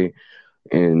that way,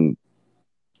 and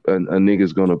a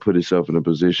nigga's gonna put himself in a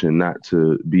position not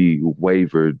to be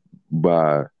wavered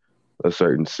by a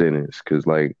certain sentence. Cause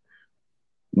like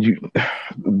you,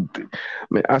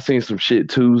 man, I seen some shit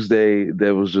Tuesday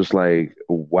that was just like,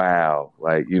 wow,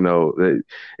 like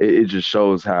it just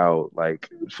shows how like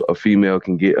a female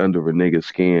can get under a nigga's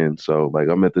skin. So like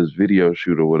I'm at this video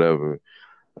shoot or whatever,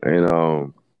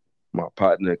 and my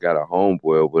partner got a homeboy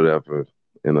or whatever,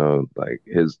 and like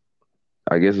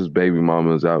I guess his baby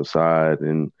mama's outside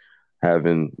and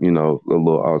having, a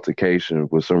little altercation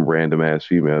with some random ass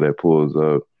female that pulls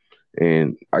up.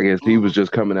 And I guess he was Mm-hmm.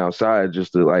 just coming outside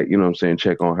just to like, what I'm saying,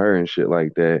 check on her and shit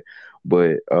like that.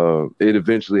 But it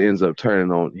eventually ends up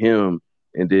turning on him.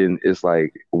 And then it's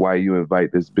like, why you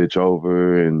invite this bitch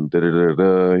over and da da da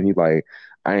da. And he like,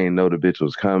 I ain't know the bitch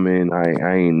was coming.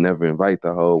 I ain't never invite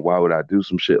the hoe. Why would I do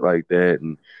some shit like that?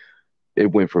 And it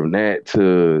went from that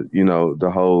to,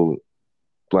 the whole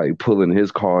like pulling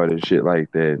his card and shit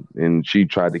like that. And she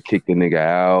tried to kick the nigga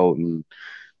out and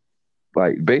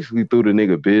like basically threw the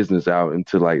nigga business out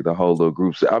into like the whole little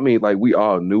group. So, I mean, like we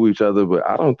all knew each other, but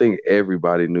I don't think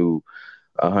everybody knew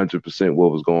 100%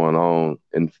 what was going on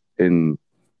in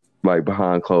like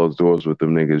behind closed doors with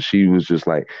them niggas. She was just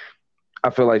like,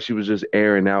 I feel like she was just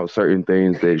airing out certain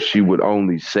things that she would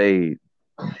only say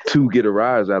to get a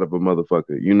rise out of a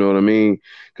motherfucker. You know what I mean?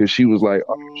 Because she was like,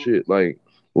 oh Mm-hmm. shit, like,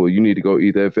 well, you need to go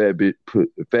eat that fat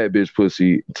bitch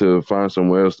pussy to find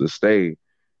somewhere else to stay.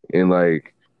 And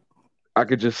like, I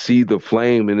could just see the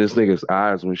flame in this nigga's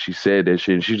eyes when she said that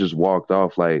shit. And she just walked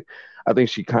off. Like, I think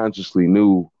she consciously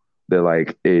knew that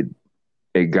like it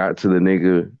got to the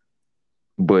nigga,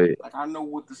 but Like I know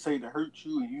what to say to hurt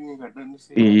you, and you ain't got nothing to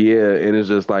say back. yeah, and it's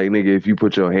just like, nigga, if you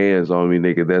put your hands on me,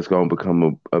 nigga, that's gonna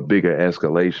become a bigger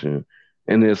escalation.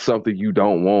 And it's something you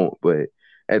don't want, but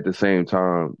at the same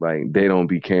time, like they don't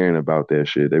be caring about that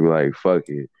shit. They be like, fuck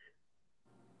it.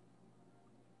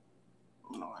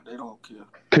 No, they don't care.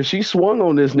 Cause she swung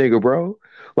on this nigga, bro.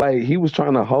 Like he was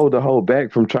trying to hold the whole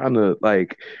back from trying to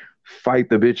like fight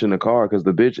the bitch in the car because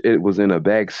the bitch it was in a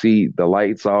back seat, the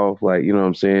lights off, like you know what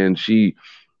I'm saying.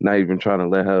 not even trying to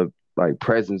let her like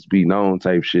presence be known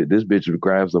type shit. This bitch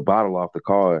grabs a bottle off the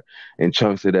car and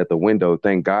chunks it at the window.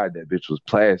 Thank God that bitch was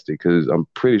plastic, because I'm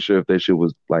pretty sure if that shit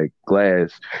was like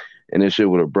glass and this shit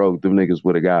would have broke, them niggas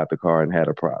would have got out the car and had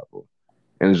a problem.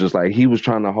 And it's just like he was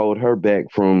trying to hold her back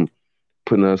from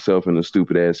putting herself in a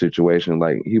stupid ass situation.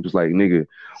 Like he was like, nigga,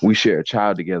 we share a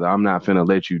child together. I'm not finna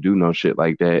let you do no shit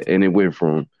like that. And it went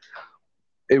from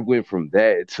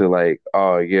that to like,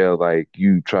 oh yeah, like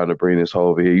you trying to bring this hoe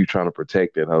over here, you trying to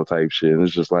protect that whole type shit. And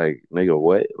it's just like, nigga,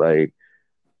 what? Like,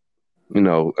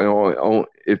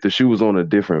 if the shoe was on a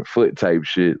different foot type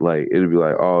shit, like it'd be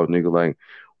like, oh nigga, like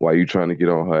why you trying to get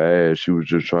on her ass? She was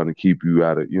just trying to keep you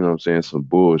out of, what I'm saying, some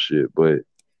bullshit. But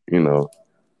you know,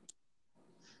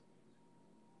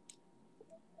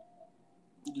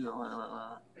 Yeah,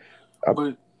 right. I,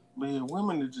 But yeah,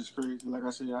 women are just crazy. Like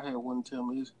I said, I had one tell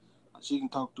me she can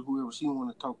talk to whoever she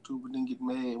want to talk to, but then get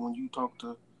mad when you talk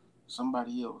to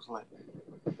somebody else. Like,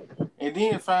 and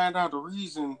then find out the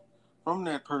reason from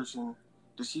that person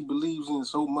that she believes in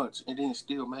so much, and then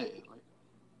still mad. Like,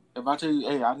 if I tell you,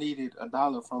 hey, I needed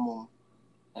 $1 from them,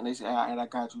 and they say, and I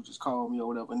got you, just call me or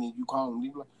whatever, and then you call them,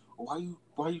 you be like, well,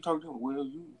 why you talking to them?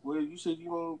 Well, you said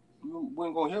you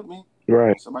weren't gonna help me.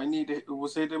 right, Somebody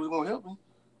said they was gonna help me,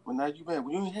 but now you mad.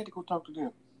 Well, you ain't had to go talk to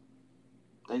them.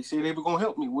 They said they were gonna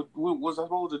help me. What was I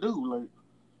supposed to do?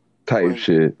 type Like,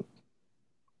 shit.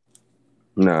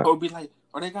 Nah, or be like,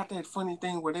 or they got that funny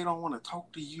thing where they don't want to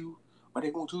talk to you, but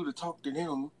they want you to talk to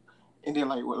them, and then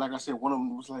like I said, one of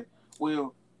them was like,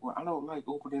 well, I don't like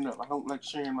opening up. I don't like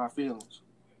sharing my feelings.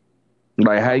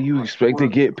 like how you Like, expect to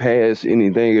well, get past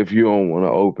anything if you don't want to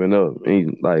open up,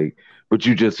 and like, but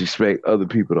you just expect other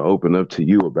people to open up to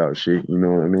you about shit. You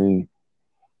know what I mean?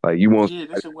 Like you want yeah,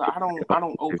 they somebody said, well, I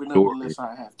don't to open up story. unless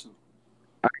I have to.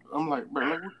 I'm like,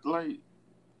 bro, like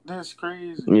that's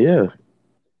crazy. Yeah.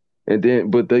 And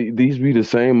then, but these be the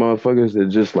same motherfuckers that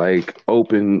just like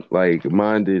open, like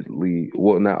mindedly,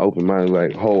 well, not open minded,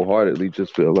 like wholeheartedly,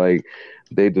 just feel like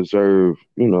they deserve,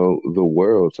 the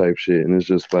world type shit. And it's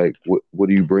just like, what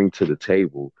do you bring to the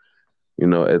table?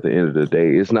 At the end of the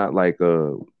day, it's not like,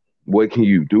 what can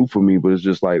you do for me? But it's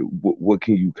just like, what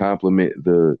can you complement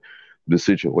the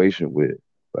situation with?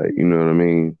 Like, you know what I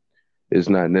mean? It's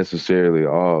not necessarily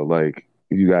all like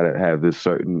you gotta have this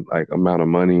certain like amount of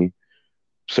money,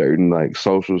 certain like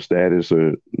social status,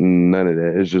 or none of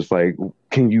that. It's just like,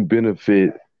 can you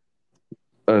benefit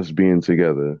us being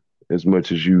together as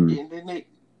much as you? And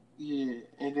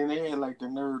then they had like the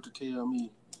nerve to tell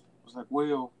me, it was like,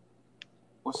 well,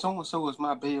 so and so is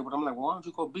my babe, but I'm like, well, why don't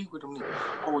you go be with them then?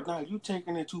 Oh, now you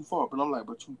taking it too far, but I'm like,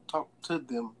 but you talk to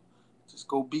them, just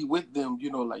go be with them.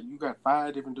 Like you got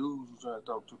 5 different dudes you trying to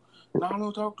talk to. No, I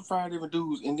don't talk to 5 different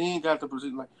dudes, and then got the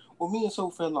position like, well, me and so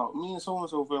fell off, me and so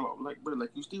fell off. Like, bro,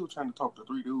 like you still trying to talk to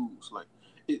 3 dudes,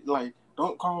 like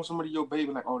don't call somebody your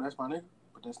baby, like, oh, that's my nigga,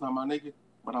 but that's not my nigga.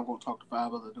 But I'm gonna talk to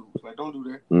 5 other dudes. Like, don't do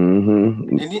that.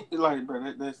 Mm-hmm. And then, like,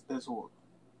 bro, that's horrible.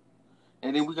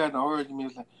 And then we got in an argument.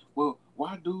 It's like, well,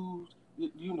 why dudes,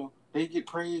 they get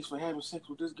praised for having sex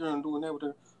with this girl and doing that with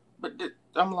her. But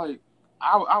I'm like,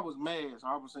 I was mad, so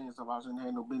I was saying stuff I shouldn't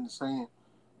have no business saying.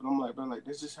 But I'm like,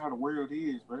 that's just how the world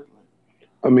is, bro.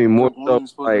 I mean, Like more your so woman's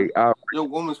supposed to, like I your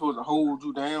woman's supposed to hold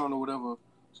you down or whatever.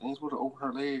 She ain't supposed to open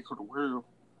her legs for the world.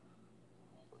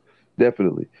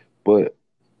 definitely, but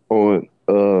on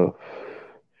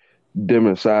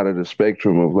different side of the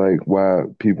spectrum of like why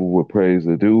people would praise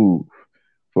the dude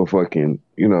for fucking,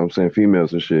 what I'm saying,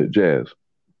 females and shit. Jazz,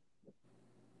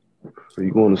 are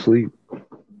you going to sleep?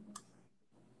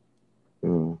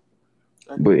 Uh,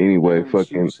 but I anyway, heard she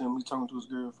fucking, was him. He talking to his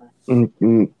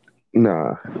girlfriend.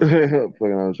 nah.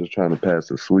 Fucking, I was just trying to pass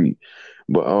the sweet.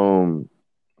 But on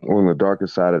the darker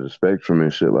side of the spectrum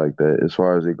and shit like that, as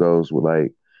far as it goes with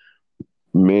like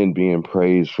men being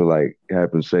praised for like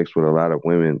having sex with a lot of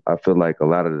women, I feel like a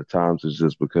lot of the times it's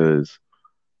just because,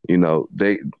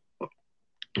 they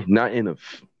not in a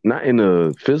not in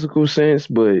a physical sense,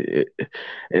 but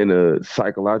in a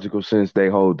psychological sense, they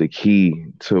hold the key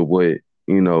to what,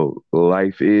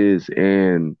 life is,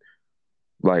 and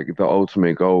like the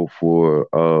ultimate goal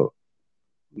for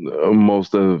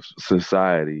most of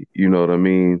society. You know what I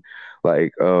mean?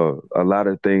 Like a lot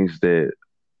of things that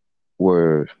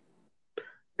were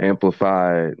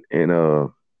amplified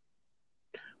and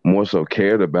more so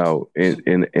cared about See,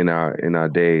 in our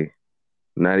day.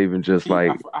 Not even just see,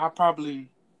 like, I probably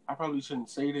shouldn't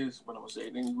say this, but I'm gonna say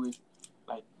it anyway.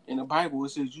 Like in the Bible, it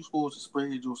says you're supposed to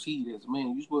spread your seed as a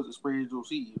man. You're supposed to spread your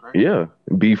seed, right? yeah,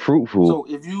 be fruitful. So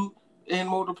if you and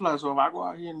multiply, so if I go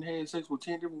out here and have sex with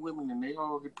 10 different women and they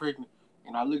all get pregnant,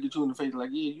 and I look at you in the face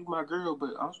like, yeah, you my girl, but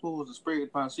I'm supposed to spread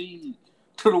my seed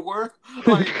to the world.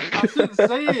 Like I shouldn't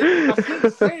say it. I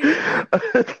shouldn't say it.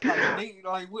 Like they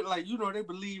like you know they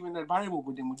believe in that Bible,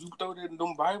 but then when you throw them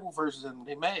Bible verses at them,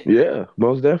 they mad. Yeah,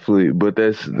 most definitely. But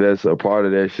that's a part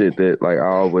of that shit that like I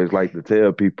always like to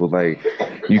tell people, like,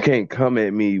 you can't come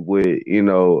at me with,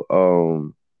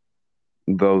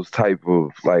 those type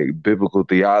of like biblical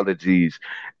theologies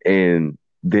and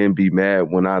then be mad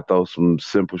when I throw some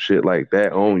simple shit like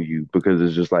that on you, because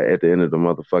it's just like at the end of the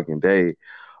motherfucking day,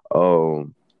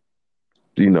 um,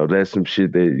 that's some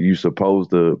shit that you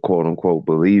supposed to quote unquote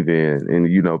believe in.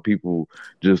 And people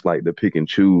just like to pick and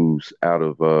choose out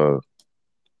of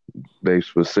they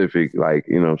specific, like,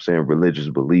 what I'm saying, religious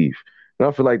belief. And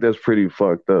I feel like that's pretty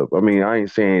fucked up. I mean, I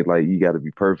ain't saying like you got to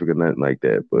be perfect or nothing like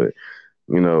that, but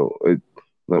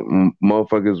like,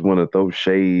 motherfuckers want to throw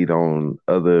shade on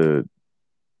other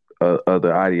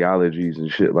ideologies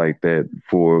and shit like that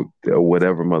for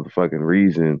whatever motherfucking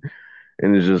reason,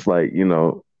 and it's just like,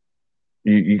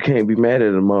 you can't be mad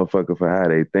at a motherfucker for how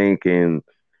they think and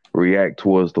react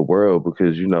towards the world,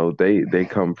 because they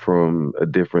come from a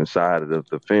different side of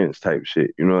the fence type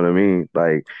shit. You know what I mean?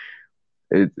 Like,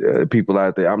 people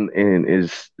out there. And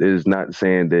is not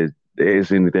saying that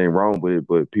there's anything wrong with it,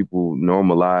 but people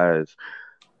normalize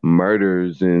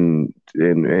murders and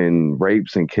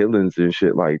rapes and killings and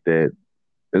shit like that.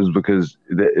 Is because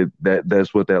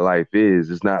that's what their life is.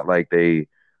 It's not like they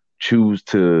choose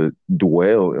to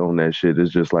dwell on that shit.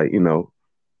 It's just like,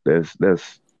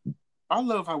 that's I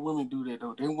love how women do that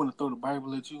though. They want to throw the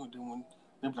Bible at you, and then when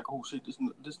they be like, "Oh shit, this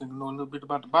nigga know a little bit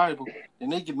about the Bible,"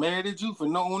 and they get mad at you for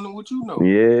knowing what you know.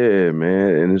 Yeah,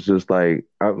 man. And it's just like,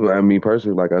 I mean,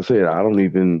 personally, like I said, I don't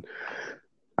even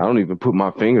put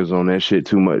my fingers on that shit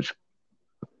too much.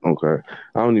 Okay.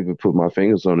 I don't even put my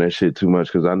fingers on that shit too much,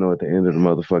 because I know at the end of the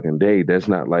motherfucking day, that's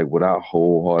not like what I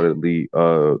wholeheartedly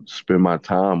spend my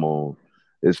time on,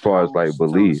 as Like far I as like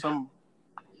was telling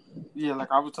belief.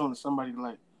 like I was telling somebody,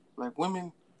 like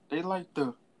women, they like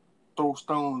to throw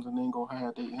stones and then go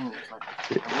hide their hands. Like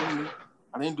that wasn't me.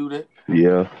 I didn't do that.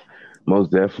 Yeah,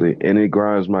 most definitely. And it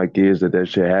grinds my gears that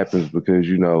shit happens, because,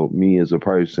 me as a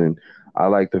person, I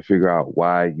like to figure out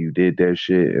why you did that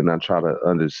shit, and I try to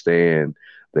understand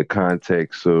the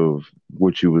context of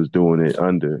what you was doing it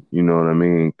under. You know what I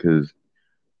mean? Because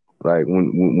like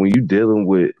when you dealing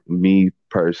with me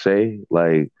per se,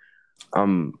 like,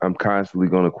 I'm constantly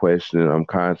gonna question. I'm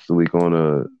constantly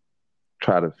gonna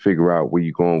try to figure out where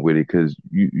you're going with it, because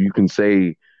you can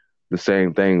say the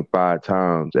same thing 5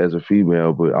 times as a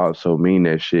female, but also mean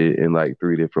that shit in like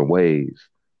 3 different ways.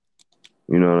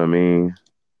 You know what I mean?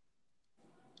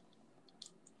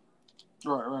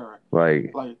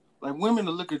 Right. Like, Like women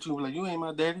to look at you like, you ain't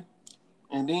my daddy,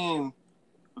 and then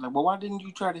like, well, why didn't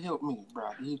you try to help me, bro?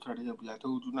 I did try to help you. I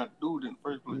told you not to do it in the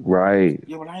first place. right,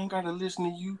 Yeah, but I ain't gotta listen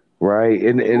to you. right,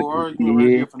 And they go argument right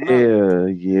there for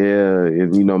nothing. yeah,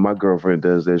 and my girlfriend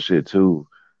does that shit too.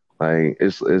 Like,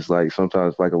 it's like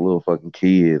sometimes like a little fucking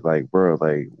kid, like, bro,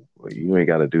 like, you ain't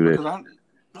got to do that.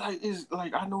 Because it's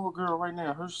like I know a girl right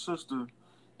now. Her sister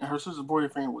and her sister's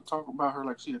boyfriend would talk about her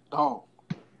like she a dog.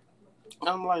 And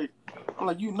I'm like,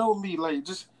 you know me, like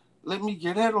just let me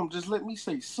get at them. Just let me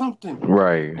say something.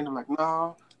 Right, And they're like,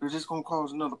 nah, they're just gonna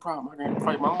cause another problem. I can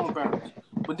fight my own battles.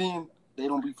 But then they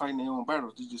don't be fighting their own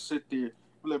battles. They just sit there,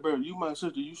 be like, bro, you my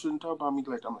sister. You shouldn't talk about me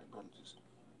like that. I'm like, bro, just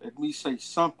let me say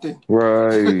something.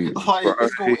 right, Like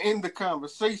it's gonna right. end the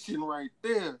conversation right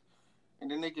there. And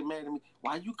then they get mad at me.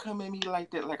 Why you come at me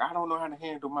like that? Like I don't know how to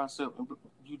handle myself. And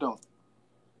you don't.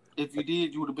 If you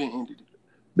did, you would have been ended it.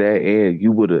 That, and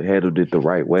you would have handled it the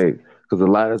right way. Because a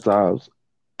lot of times,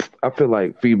 I feel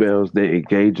like females that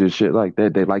engage in shit like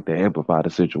that, they like to amplify the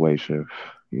situation.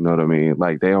 You know what I mean?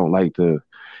 Like, they don't like to.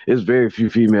 It's very few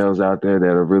females out there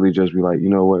that'll really just be like, you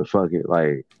know what, fuck it.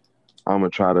 Like, I'm gonna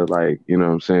try to, like, you know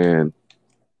what I'm saying,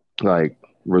 like,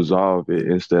 resolve it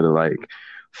instead of like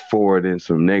forwarding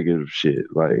some negative shit.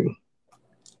 Like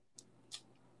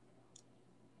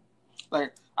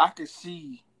I could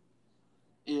see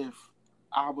if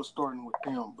I was starting with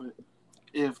them, but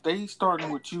if they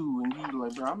starting with you and you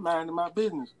like, bro, I'm minding my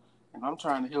business and I'm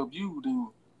trying to help you, then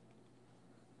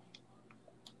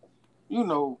you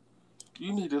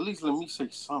need to at least let me say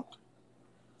something.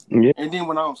 Yeah, And then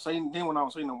when I was saying, no,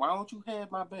 why don't you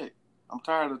have my back? I'm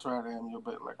tired of trying to have your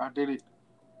back. Like I did it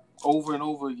over and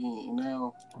over again, and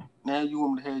now you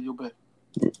want me to have your back.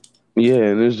 yeah,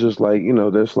 and it's just like,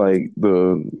 that's like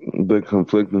the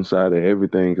conflicting side of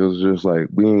everything. Cause it's just like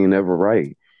we ain't ever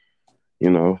right. You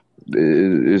know,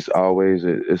 it's always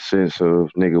a sense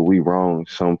of, nigga, we wrong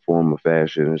some form of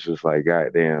fashion. It's just like,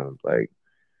 goddamn, like,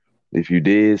 If you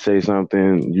did say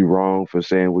something, you wrong for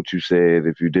saying what you said.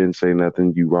 If you didn't say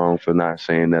nothing, you wrong for not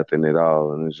saying nothing at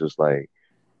all. And it's just like,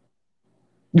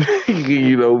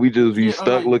 we just be Yeah,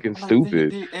 stuck looking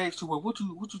stupid. they ask you, well, what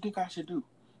you think I should do,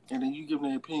 and then you give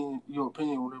them your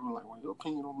opinion, or whatever. Like, well, your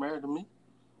opinion don't matter to me.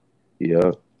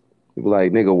 Yeah.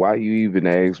 Like, nigga, why you even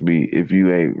ask me if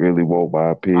you ain't really want my I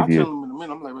tell opinion? them in a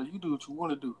minute. I'm like, well, you do what you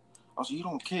want to do. I said, you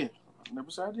don't care. I never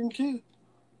said I didn't care.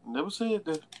 Never said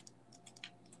that.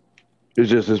 It's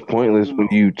just it's So pointless when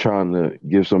you trying to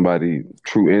give somebody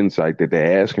true insight that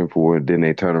they're asking for, and then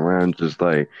they turn around just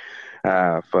like,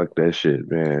 fuck that shit,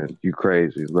 man. You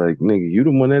crazy. Like, nigga, you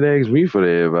the one that asked me for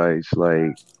the advice.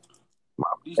 Like,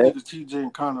 these niggas TJ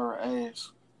and Connor are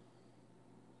ass.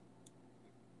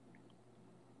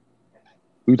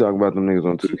 we talk about them niggas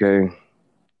on 2K.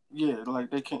 Yeah, like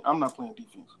they can't. I'm not playing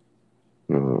defense.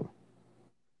 Uh,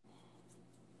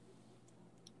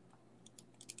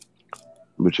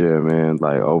 but yeah, man,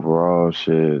 like overall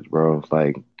shit, bro.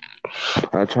 Like,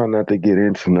 I try not to get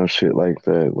into no shit like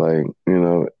that. Like,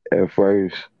 at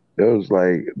first there was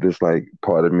like this like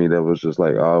part of me that was just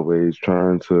like always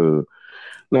trying to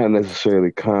not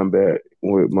necessarily combat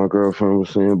what my girlfriend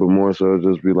was saying, but more so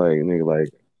just be like, nigga,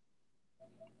 like,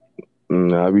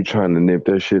 I be trying to nip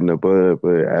that shit in the bud,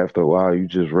 but after a while, you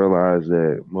just realize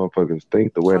that motherfuckers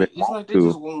think the way they It's want like they to.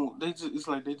 just want. It's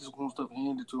like they just want stuff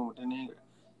handed to them, but then they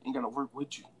ain't gotta work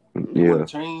with you. They Yeah, want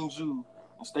to change you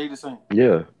and stay the same.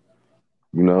 yeah.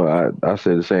 I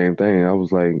said the same thing. I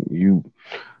was like, you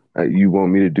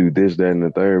want me to do this, that, and the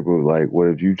third, but like, what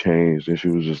if you changed? And she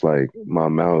was just like, my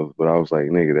mouth. But I was like,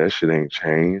 nigga, that shit ain't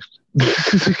changed.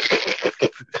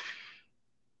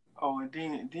 Oh, and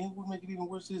then what make it even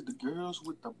worse is the girls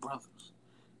with the brothers.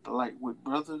 Like with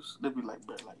brothers, they be like,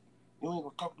 bro, like you ain't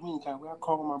gonna talk to me kind of way. I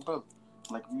call my brother.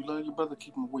 Like if you love your brother,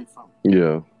 keep him away from me.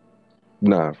 Yeah,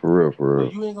 nah, for real, for Well,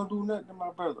 real. you ain't gonna do nothing to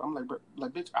my brother. I'm like, bro,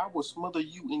 like bitch, I will smother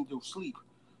you in your sleep.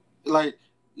 Like,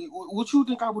 what you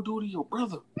think I would do to your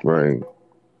brother? Right.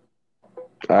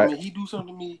 I mean, he do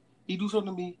something to me. He do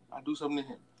something to me. I do something to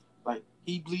him. Like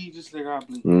he bleed just like I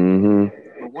bleed.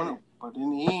 Mm-hmm. But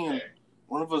in the end,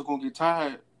 one of us gonna get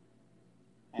tired,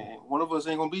 and one of us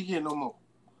ain't gonna be here no more.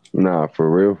 Nah, for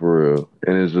real, for real.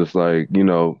 And it's just like,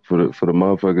 for the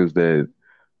motherfuckers that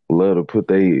love to put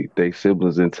they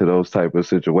siblings into those type of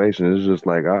situations, it's just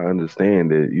like I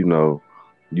understand that,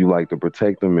 you like to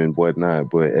protect them and whatnot,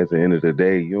 but at the end of the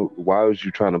day, why was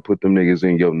you trying to put them niggas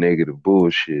in your negative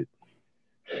bullshit?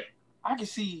 I can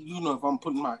see, if I'm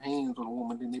putting my hands on a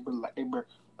woman, then they be like, hey, bro,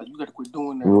 like, you got to quit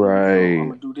doing that. Right. I'm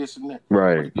going to do this and that.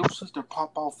 Right. But if your sister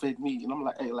pop off at me, and I'm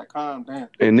like, hey, like, calm down.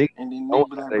 And niggas then know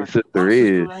they be how like, they bro, sister my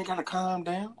is. sister ain't got to calm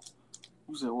down.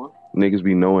 You said what? Niggas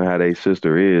be knowing how they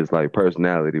sister is, like,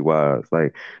 personality wise.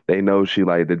 Like, they know she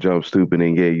like to jump stupid,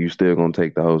 and yeah, you still gonna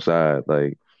take the whole side.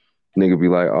 Like, nigga be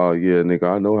like, oh yeah, nigga,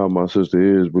 I know how my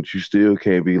sister is, but you still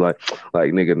can't be like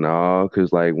nigga, nah,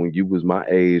 cause like when you was my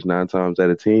age, 9 times out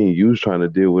of 10, you was trying to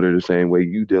deal with her the same way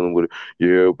you dealing with her.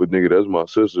 Yeah, but nigga, that's my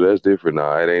sister. That's different.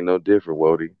 Nah, it ain't no different,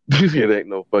 Wody. It ain't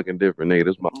no fucking different, nigga.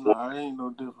 That's my Nah, it ain't no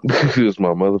different. it's my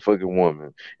motherfucking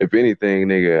woman. If anything,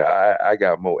 nigga, I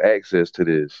got more access to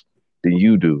this than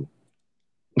you do.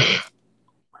 Like,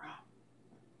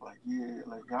 yeah,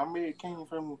 like, y'all may have came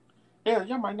from, yeah,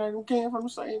 y'all might not even came from the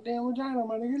same damn vagina,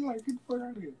 my nigga. Like, get the fuck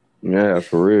out of here. Yeah,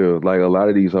 for real. Like a lot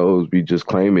of these hoes be just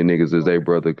claiming niggas as they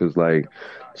brother, cause like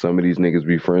some of these niggas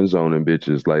be friend zoning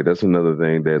bitches. Like that's another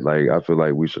thing that like I feel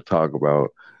like we should talk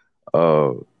about.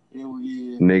 Yeah.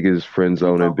 Niggas friend We can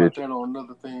zoning talk about bitches. that on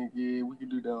another thing. Yeah, we can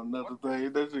do that on another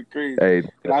thing. That shit crazy. Hey,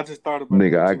 I just thought about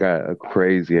nigga, that I too. got a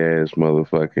crazy ass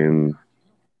motherfucking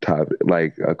topic,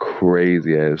 like a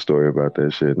crazy ass story about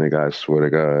that shit, nigga. I swear to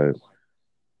God.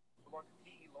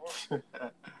 But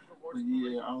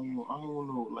yeah, I don't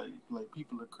know. Like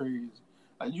people are crazy.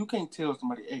 Like you can't tell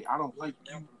somebody, hey, I don't like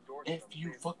you, f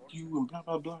you, fuck you, and blah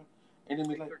blah blah, and then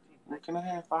be like, well, can I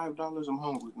have $5? I'm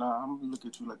hungry. Nah, I'm gonna look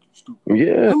at you like you stupid.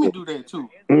 Yeah. Women do that too.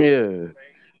 Yeah.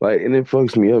 Like, and it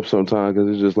fucks me up sometimes because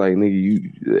it's just like,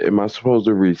 nigga, am I supposed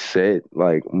to reset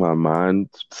like my mind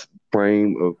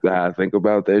frame of how I think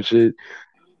about that shit?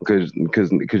 Because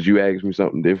you asked me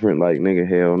something different, like nigga,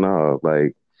 hell no,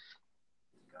 like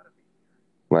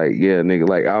yeah, nigga,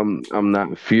 like I'm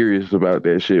not furious about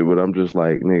that shit, but I'm just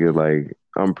like nigga, like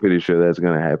I'm pretty sure that's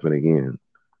gonna happen again.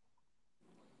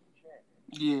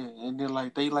 Yeah, and then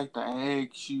like they like to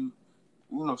ask you,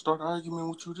 start an argument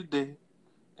with you today.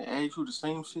 They ask you the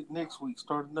same shit next week.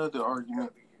 Start another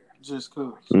argument, just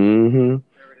cause. Mm-hmm.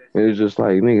 And it's just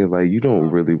like nigga, like you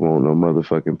don't really want no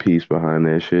motherfucking peace behind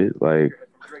that shit, like.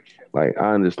 Like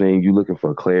I understand you looking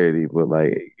for clarity, but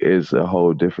like it's a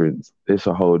whole different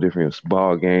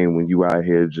ball game when you out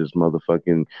here just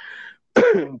motherfucking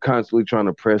constantly trying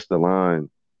to press the line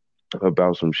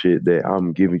about some shit that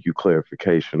I'm giving you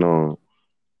clarification on.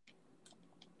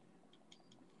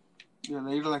 Yeah,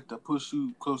 they like to push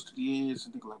you close to the edge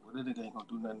and think like, well, that nigga ain't gonna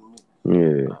do nothing to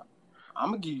me. Yeah. I'm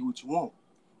gonna give you what you want.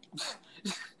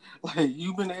 Like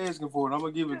you've been asking for it, I'm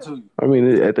gonna give it to you. I mean,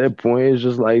 at that point, it's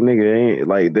just like nigga, ain't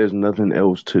like there's nothing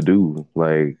else to do.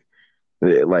 Like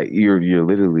you're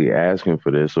literally asking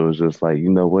for this, so it's just like you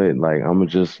know what, like I'm gonna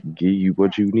just give you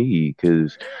what you need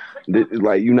because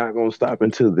like you're not gonna stop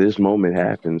until this moment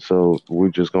happens. So we're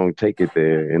just gonna take it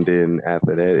there, and then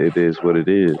after that, it is what it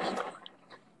is.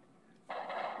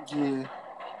 Yeah.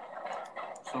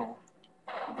 So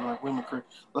like women crazy.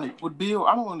 Like with Bill,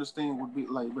 I don't understand what Bill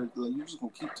but like you just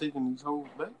gonna keep taking these hoes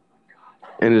back.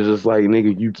 And it's just like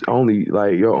nigga, you only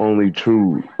like your only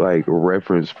true like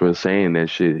reference for saying that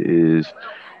shit is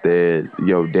that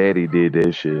your daddy did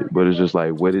that shit. But it's just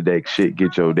like, where did that shit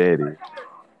get your daddy?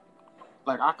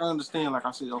 Like I can understand, like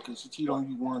I said, okay, she cheated on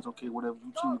you once, okay, whatever,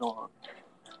 you cheated on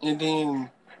her. And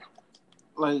then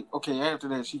like, okay, after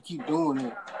that she keep doing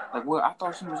it. Like, well, I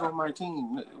thought she was on my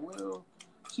team. Well,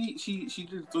 she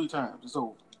did it 3 times. It's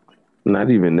over.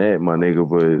 Not even that, my nigga.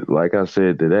 But like I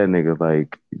said to that nigga,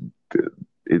 like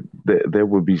there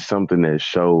would be something that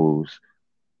shows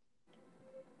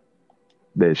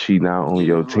that she not on Yeah,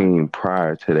 your like team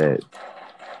prior to that.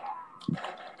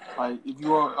 like if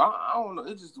you are, I don't know.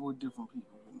 It's just with different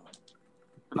people, you know.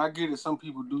 But I get it. Some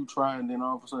people do try, and then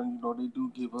all of a sudden, you know, they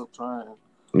do give up trying.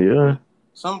 Yeah. But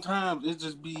sometimes it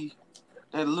just be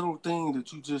that little thing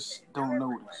that you just don't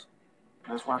notice.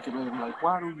 That's why I keep asking, like,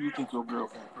 why do you think your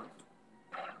girlfriend perfect?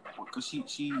 Well, cause she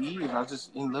is. I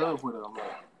just in love with her. I'm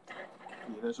like,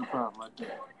 yeah, that's your problem right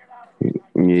there.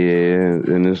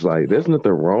 Yeah, and it's like there's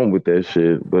nothing wrong with that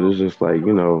shit, but it's just like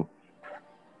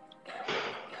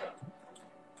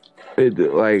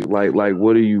like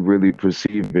what are you really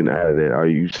perceiving out of that? Are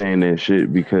you saying that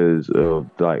shit because of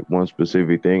like one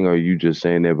specific thing, or are you just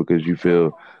saying that because you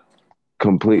feel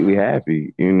completely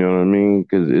happy? You know what I mean?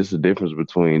 Because it's a difference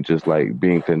between just like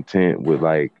being content with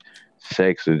like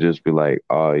sex and just be like,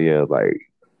 oh yeah, like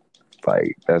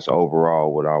that's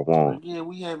overall what I Like, want. yeah,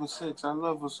 we having sex. I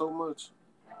love her so much.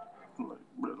 I'm like,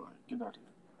 bro, like, get out of here.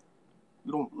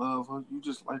 You don't love her. You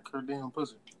just like her damn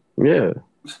pussy. Yeah,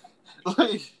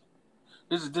 Like,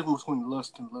 there's a difference between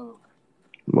lust and love.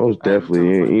 most I had to tell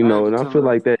a definitely. friend. You I had know, to and I tell feel her.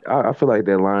 like that. I feel like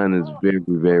that line is very,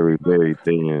 very, very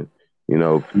thin. You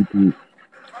know,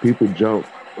 people jump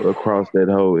across that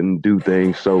hole and do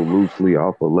things so loosely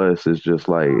off of lust. It's just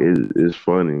like it's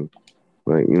funny.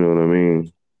 Like you know what I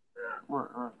mean? Right,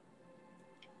 right.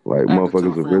 Like I had to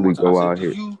tell a motherfuckers will friend really one time. I go said, out "Do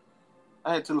here. you?"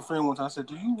 I had to tell a friend one time. I said,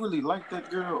 "Do you really like that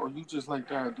girl, or you just like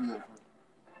the idea of her?"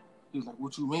 He was like,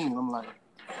 "What you mean?" I'm like,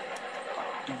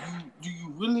 "Do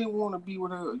you really want to be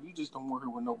with her, or you just don't want her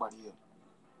with nobody else?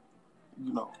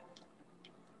 You know,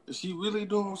 is she really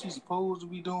doing what she's supposed to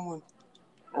be doing,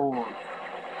 or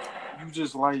you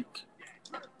just like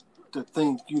to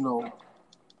think, you know,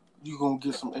 you gonna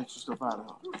get some extra stuff out of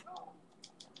her?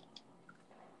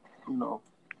 You know."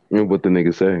 And what the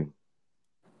nigga say?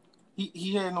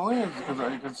 He had no answer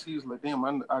because he was like, "Damn,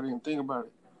 I didn't think about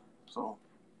it." So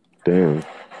Damn.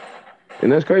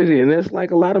 And that's crazy. And that's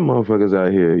like a lot of motherfuckers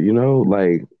out here. You know,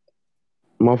 like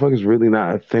motherfuckers really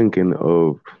not thinking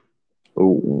of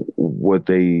what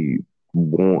they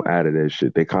want out of that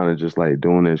shit. They kind of just like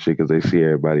doing that shit because they see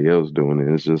everybody else doing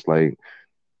it. It's just like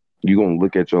you gonna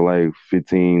look at your life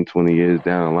 15, 20 years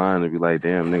down the line and be like,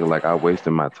 damn, nigga, like I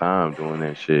wasted my time doing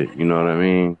that shit. You know what I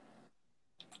mean?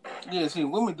 yeah, see,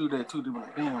 women do that too. They be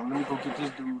like, "Damn, let me go get this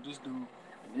dude," and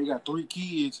they got 3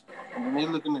 kids, and then they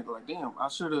looking at it like, "Damn, I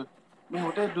should have been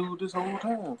with that dude this whole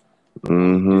time." And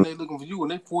Mm-hmm. then they looking for you,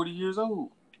 and they 40 years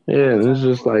old. Yeah, Ain't got and it's time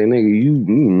just for. like, nigga, you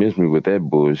miss me with that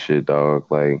bullshit, dog.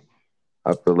 Like,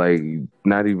 I feel like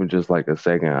not even just like a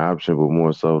second option, but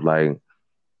more so like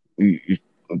you,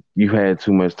 you had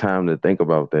too much time to think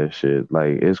about that shit.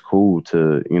 Like, it's cool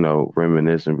to,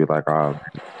 reminisce and be like, oh,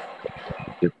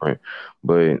 different.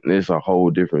 But it's a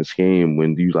whole different scheme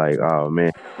when you like, oh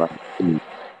man, like,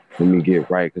 let me get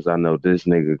right because I know this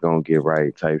nigga gonna get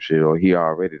right type shit, or he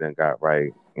already done got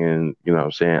right. And you know what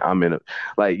I'm saying? I'm in a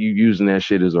like you using that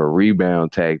shit as a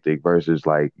rebound tactic versus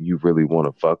like you really want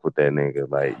to fuck with that nigga.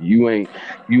 Like you ain't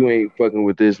fucking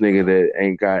with this nigga that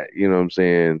ain't got, you know what I'm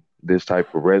saying, this type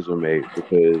of resume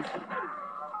because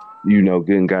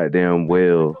getting goddamn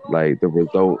well like the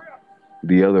result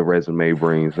the other resume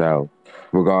brings out,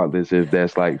 regardless if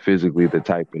that's like physically the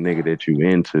type of nigga that you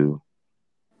into.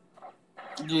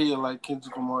 Yeah, like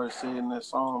Kendrick Lamar said in that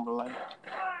song,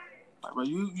 but bro,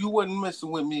 you wasn't messing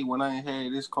with me when I ain't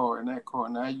had this car and that car.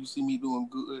 Now you see me doing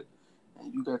good,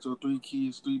 and you got your 3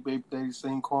 kids, 3 baby daddies,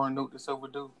 same car and note that's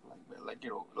overdue. Like,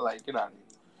 man, get out of here.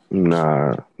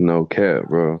 Nah, no cap,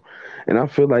 bro. And I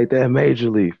feel like that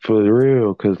majorly for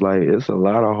real, cause like it's a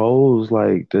lot of hoes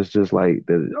like that's just like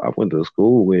that I went to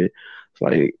school with. It's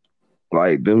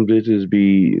like them bitches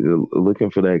be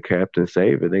looking for that Captain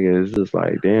Saver. Nigga, it's just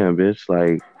like damn, bitch.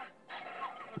 Like,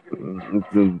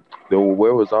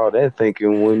 where was all that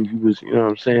thinking when you was, you know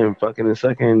what I'm saying, fucking and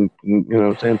sucking, you know what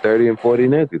I'm saying, 30 and 40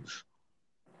 niggas.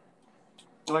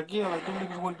 Like, yeah, like them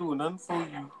niggas wasn't doing nothing for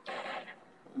you.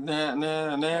 Now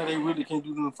they really can't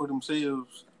do nothing for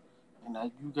themselves. And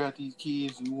now you got these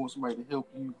kids and you want somebody to help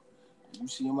you. You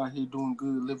see them out here doing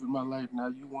good, living my life. Now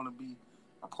you want to be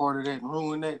a part of that and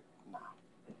ruin that? Nah,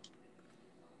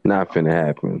 Not I'm finna good.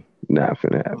 happen. Not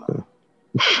finna Nah, happen.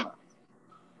 nah.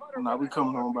 Nah, we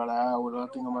coming home about an hour. I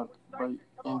think I'm about to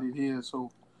end it here.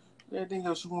 So, anything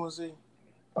else you want to say?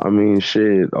 I mean,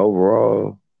 shit,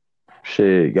 overall,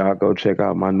 shit, y'all go check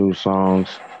out my new songs.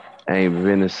 Ain't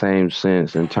been the same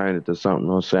since and turn it to something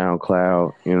on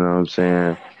SoundCloud. You know what I'm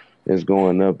saying? It's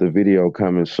going up. The video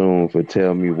coming soon for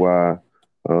Tell Me Why.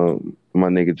 My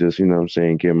nigga just, you know what I'm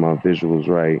saying, getting my visuals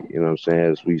right. You know what I'm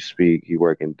saying? As we speak, he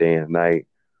working day and night.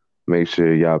 Make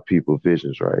sure y'all people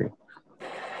visions right.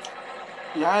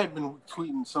 Yeah, I have been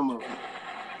retweeting some of it.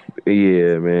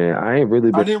 Yeah, man. I ain't really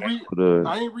I been didn't re able to.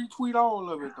 I ain't retweet all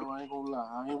of it though. I ain't gonna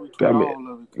lie. I ain't I retweet mean,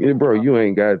 all of it yeah, because bro, I you mean,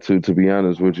 ain't got to be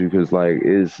honest with you, because like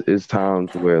it's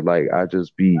times where like I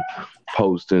just be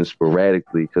posting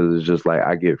sporadically because it's just like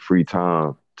I get free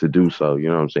time to do so. You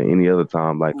know what I'm saying? Any other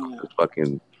time, like I'm yeah, just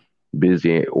fucking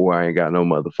busy or I ain't got no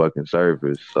motherfucking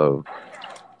service. So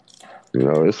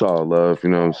it's all love. You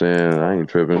know what I'm saying? I ain't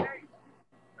tripping.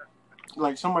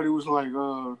 like somebody was like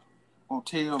gonna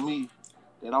tell me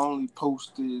that I only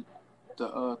posted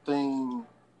the thing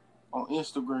on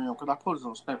Instagram because I posted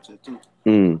on Snapchat too.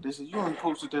 Mm. But they said you only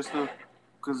posted that stuff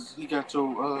because he got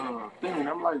your thing. And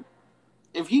I'm like,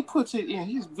 if he puts it in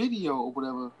his video or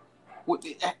whatever,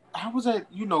 how was that?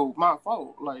 My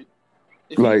fault. Like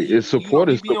if Like it's he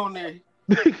supporters. be on there.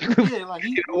 Yeah, like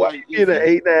Why like you if being an he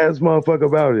eight ass motherfucker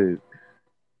about it?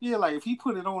 yeah, like if he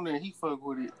put it on there, and he fuck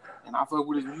with it, and I fuck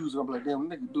with his music. I'm like, damn,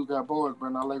 nigga, dude got bars, bro.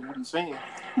 And I like what he's saying.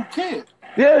 Who cares?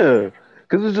 Yeah.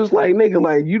 Cause it's just like nigga,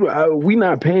 like we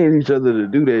not paying each other to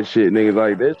do that shit, nigga.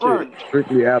 Like that shit Right.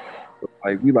 strictly out.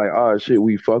 Like we like, oh shit,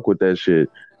 we fuck with that shit.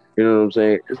 You know what I'm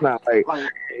saying? It's not like, Like,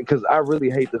 because I really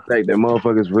hate the fact that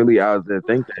motherfuckers really out there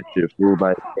think that shit, fool.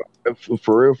 Like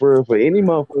for real, for any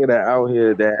motherfucker that out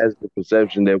here that has the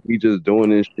perception that we just doing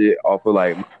this shit off of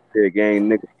like my game,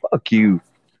 nigga, fuck you.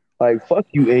 Like fuck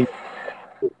you and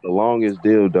the longest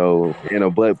dildo and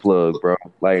a butt plug, bro.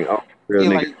 Like I'm a real yeah,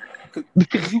 nigga. like,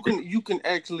 cause you can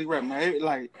actually rap now.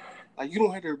 Like you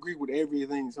don't have to agree with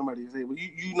everything somebody say, but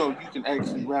you can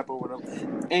actually rap or whatever.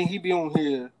 And he be on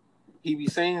here, he be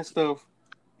saying stuff.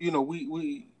 We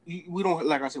don't,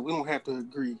 like I said, we don't have to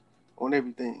agree on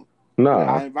everything. But Nah.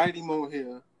 I invite him on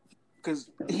here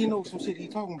because he knows some shit he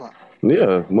talking about.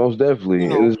 Yeah, most You definitely. And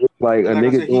know, it's just like a and like I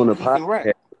nigga said, doing a he can rap.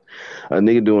 podcast. A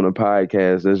nigga doing a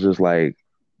podcast. That's just like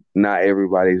not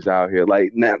everybody's out here.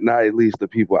 Like not at least the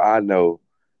people I know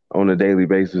on a daily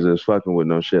basis is fucking with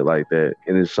no shit like that.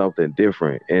 And it's something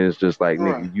different. And it's just like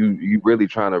nigga, Right. you really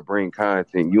trying to bring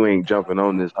content. You ain't jumping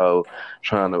on this hoe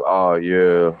trying to, oh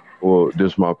yeah, well,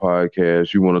 this my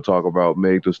podcast. You want to talk about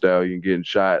Meg the Stallion getting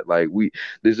shot? Like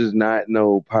this is not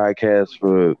no podcast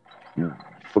for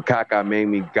Kaka made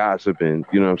me gossiping.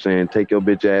 You know what I'm saying? Take your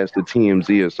bitch ass to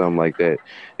TMZ or something like that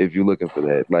if you're looking for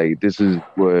that. Like this is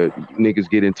where niggas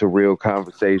get into real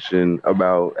conversation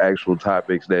about actual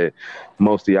topics that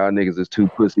most of y'all niggas is too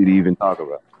pussy to even talk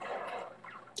about.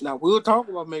 Now we'll talk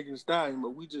about Megan Thee Stallion,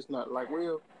 but we just not like,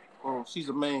 well, oh, she's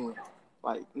a man.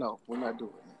 Like, no, we're not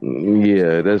doing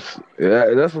Yeah, that's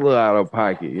a little out of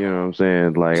pocket. You know what I'm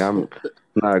saying? Like I'm that.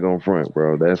 not gonna front,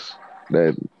 bro. That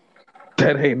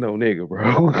that ain't no nigga,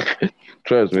 bro.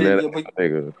 Trust me, Yeah, that yeah, ain't no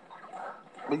nigga.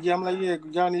 but yeah, I'm like, yeah,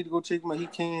 y'all need to go check him out. He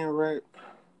can rap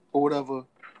or whatever,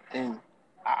 and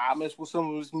I mess with some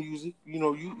of his music. You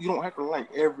don't have to like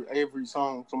every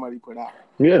song somebody put out.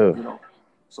 Yeah, You know,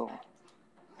 so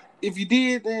if you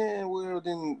did, then well,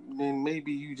 then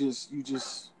maybe you just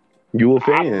you a I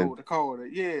don't know fan. what to call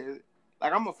it. Yeah,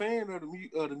 like I'm a fan of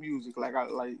the music. Like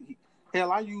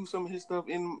hell, I use some of his stuff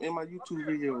in my YouTube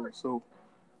videos. So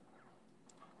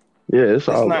Yeah, it's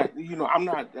all. Not, you know, I'm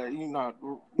not,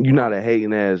 You're not a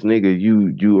hating ass nigga.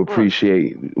 You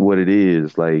appreciate what it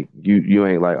is. Like you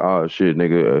ain't like, oh shit,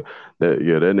 nigga. That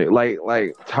nigga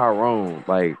like Tyrone.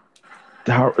 Like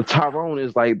Tyrone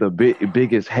is like the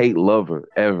biggest hate lover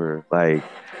ever.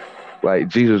 Like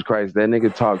Jesus Christ, that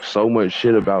nigga talks so much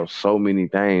shit about so many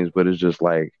things, but it's just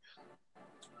like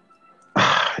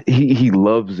he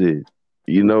loves it.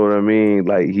 You know what I mean?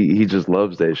 Like he just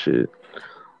loves that shit.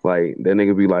 Like that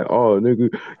nigga be like, oh nigga,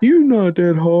 you not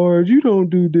that hard. You don't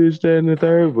do this, that, and the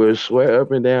third. But swear up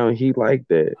and down, he like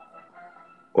that.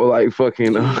 Or like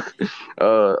fucking that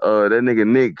nigga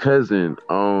Nick cousin,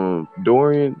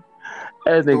 Dorian.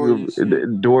 That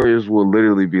nigga Dorius will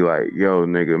literally be like, yo,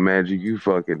 nigga, Magic, you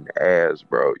fucking ass,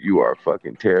 bro. You are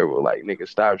fucking terrible. Like, nigga,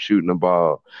 stop shooting the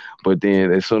ball. But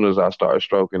then as soon as I start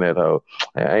stroking that hoe,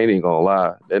 I ain't even gonna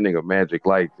lie, that nigga Magic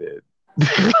like that.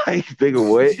 Like, nigga,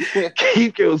 what?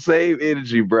 Keep your same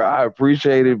energy, bro. I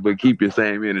appreciate it, but keep your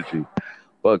same energy.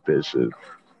 Fuck that shit.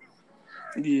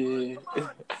 Yeah.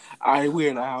 All right,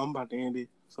 we're now. I'm about to end it.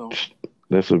 So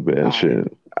that's a bad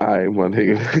shit. All right, my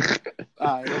nigga.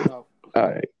 All right, all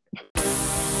right.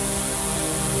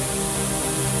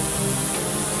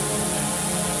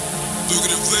 Look at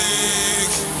the flag.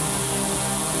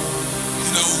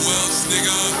 You know who else,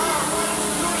 nigga?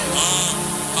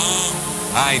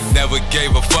 I ain't never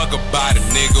gave a fuck about a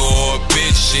nigga or a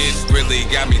bitch. Shit really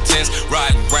got me tense.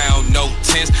 Riding round, no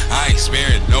tense. I ain't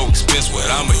sparing no expense. What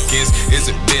I'm against is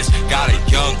a miss. Got a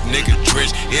young nigga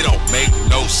drenched. It don't make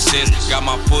no sense. Got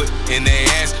my foot in their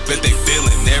ass, bet they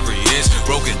feeling every inch.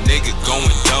 Broken nigga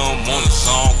going dumb on the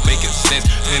song, making sense.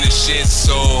 And this shit's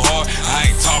so hard, I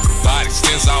ain't talking about it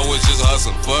since I was just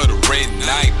hustling for the rent,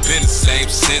 and I ain't been the same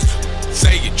since.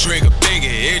 Say your trigger,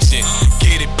 finger itching.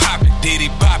 Get it poppin', did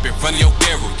it pop in front of your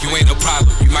barrel. You ain't no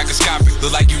problem, you microscopic.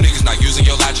 Look like you niggas not using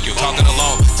your logic. You're talking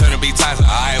alone, turn to be tighter.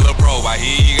 I ain't a pro, I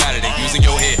hear you got it. They using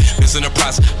your head, missing the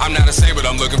process. I'm not a saint, but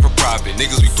I'm looking for profit.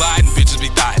 Niggas be plotting, bitches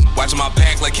be thotting. Watching my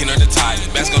back like Kenner the Titan.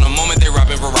 Bask on the moment, they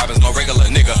robbing for robbins. No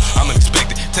regular nigga, I'm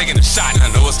unexpected. Taking a shot, and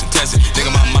I know it's contested.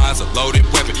 Nigga, my mind's a loaded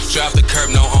weapon. Drive the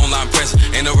curb, no online pressing.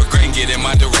 Ain't no regret, get in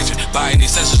my direction. Buying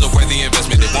these sessions a worthy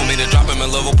investment. They want me to drop him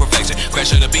in level perfection.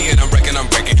 Crashing the beat and I'm breaking.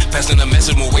 Passing the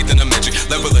message, more weight than the metric.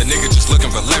 Level a nigga just looking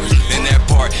for leverage. In that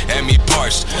part, had me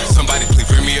parched. Somebody please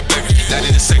bring me a beverage. That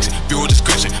in the section, fuel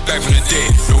discretion. Back from the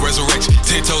dead, no resurrection.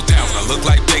 10 toes down when I look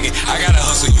like begging. I gotta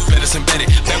hustle, you better embedded.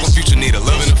 Back when future need a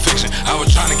love and affection. I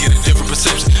was trying to get a different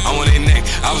perception. I want their neck,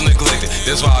 I was neglected.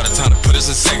 That's why all the time to put us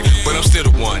in second. But I'm still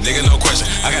the one, nigga, no question.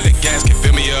 I got that gas, can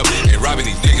fill me up. And robbing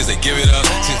these niggas, they give it up.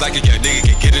 Seems like a young nigga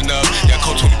can get enough. Y'all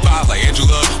coach 25 like Andrew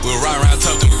Love. We'll ride around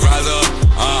tough till we rise up.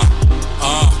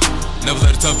 Never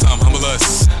let a tough time humble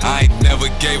us. I ain't never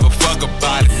gave a fuck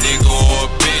about a nigga or a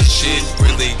bitch. Shit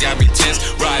really got me tense.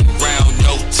 Riding round,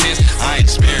 no tense. I ain't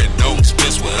sparing no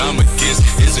expense. What I'm against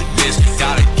is a miss.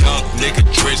 Got a young nigga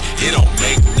drenched. It don't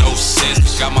make no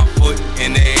sense. Got my foot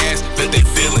in their ass, but they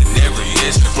feeling every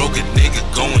inch. Broken nigga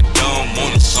going dumb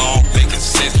on the song, making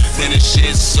sense. Then this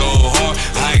shit's so hard,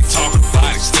 I ain't talking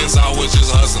about extents. I was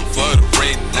just hustling for the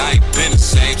rent, and I ain't been the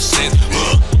same since.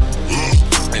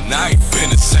 And I ain't been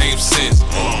the same since.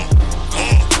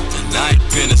 And I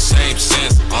ain't been the same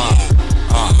since.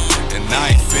 And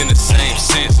I ain't been the same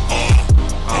since.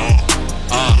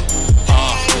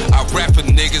 I rap for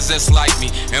niggas that's like me.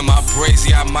 Am I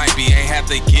crazy? I might be. Ain't have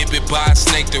to get bit by a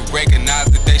snake to recognize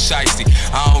that they shiesty.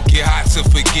 I don't get hot to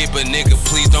forget, but nigga,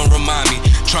 please don't remind me.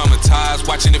 Traumatized,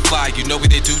 watching it fly. You know what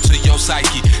they do to your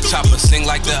psyche. Chopper sing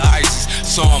like the ISIS,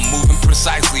 so I'm moving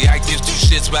precisely. I give two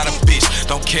shits about a bitch.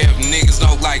 Don't care if niggas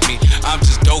don't like me. I'm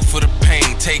just dope for the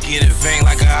pain. Take it in vain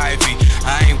like an ivy.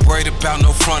 I ain't worried about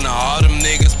no front of all them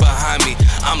niggas behind me.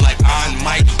 I'm like on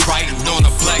mic, writing on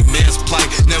a black man's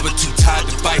plight. Never too tired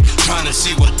to fight. Trying to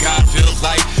see what God feels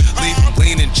like. Leave him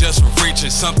leaning just for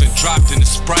reaching. Something dropped in the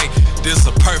Sprite. This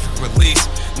a perfect release.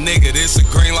 Nigga, this a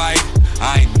green light.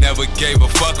 I ain't never gave a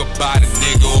fuck about a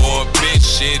nigga or a bitch.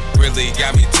 Shit really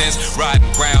got me tense. Riding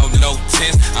round, no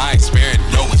tense. I ain't sparing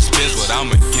no expense. What I'm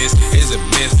against is a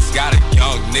miss. Got a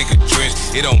young nigga drenched.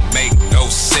 It don't make no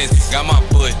sense. Got my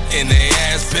foot in their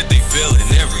ass, bet they feeling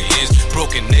every inch.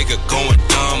 Broken nigga going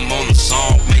dumb on the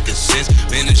song, making sense.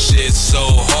 Man, this shit's so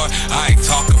hard, I ain't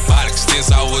talking about extents.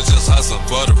 I was just hustling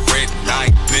for the rent, and I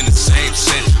ain't been the same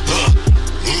since.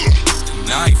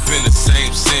 And I ain't been the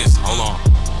same since. Hold on.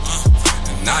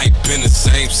 And I ain't been the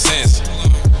same since.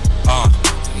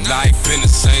 And I ain't been the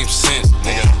same since,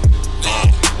 nigga.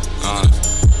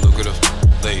 Look at the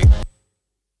lady.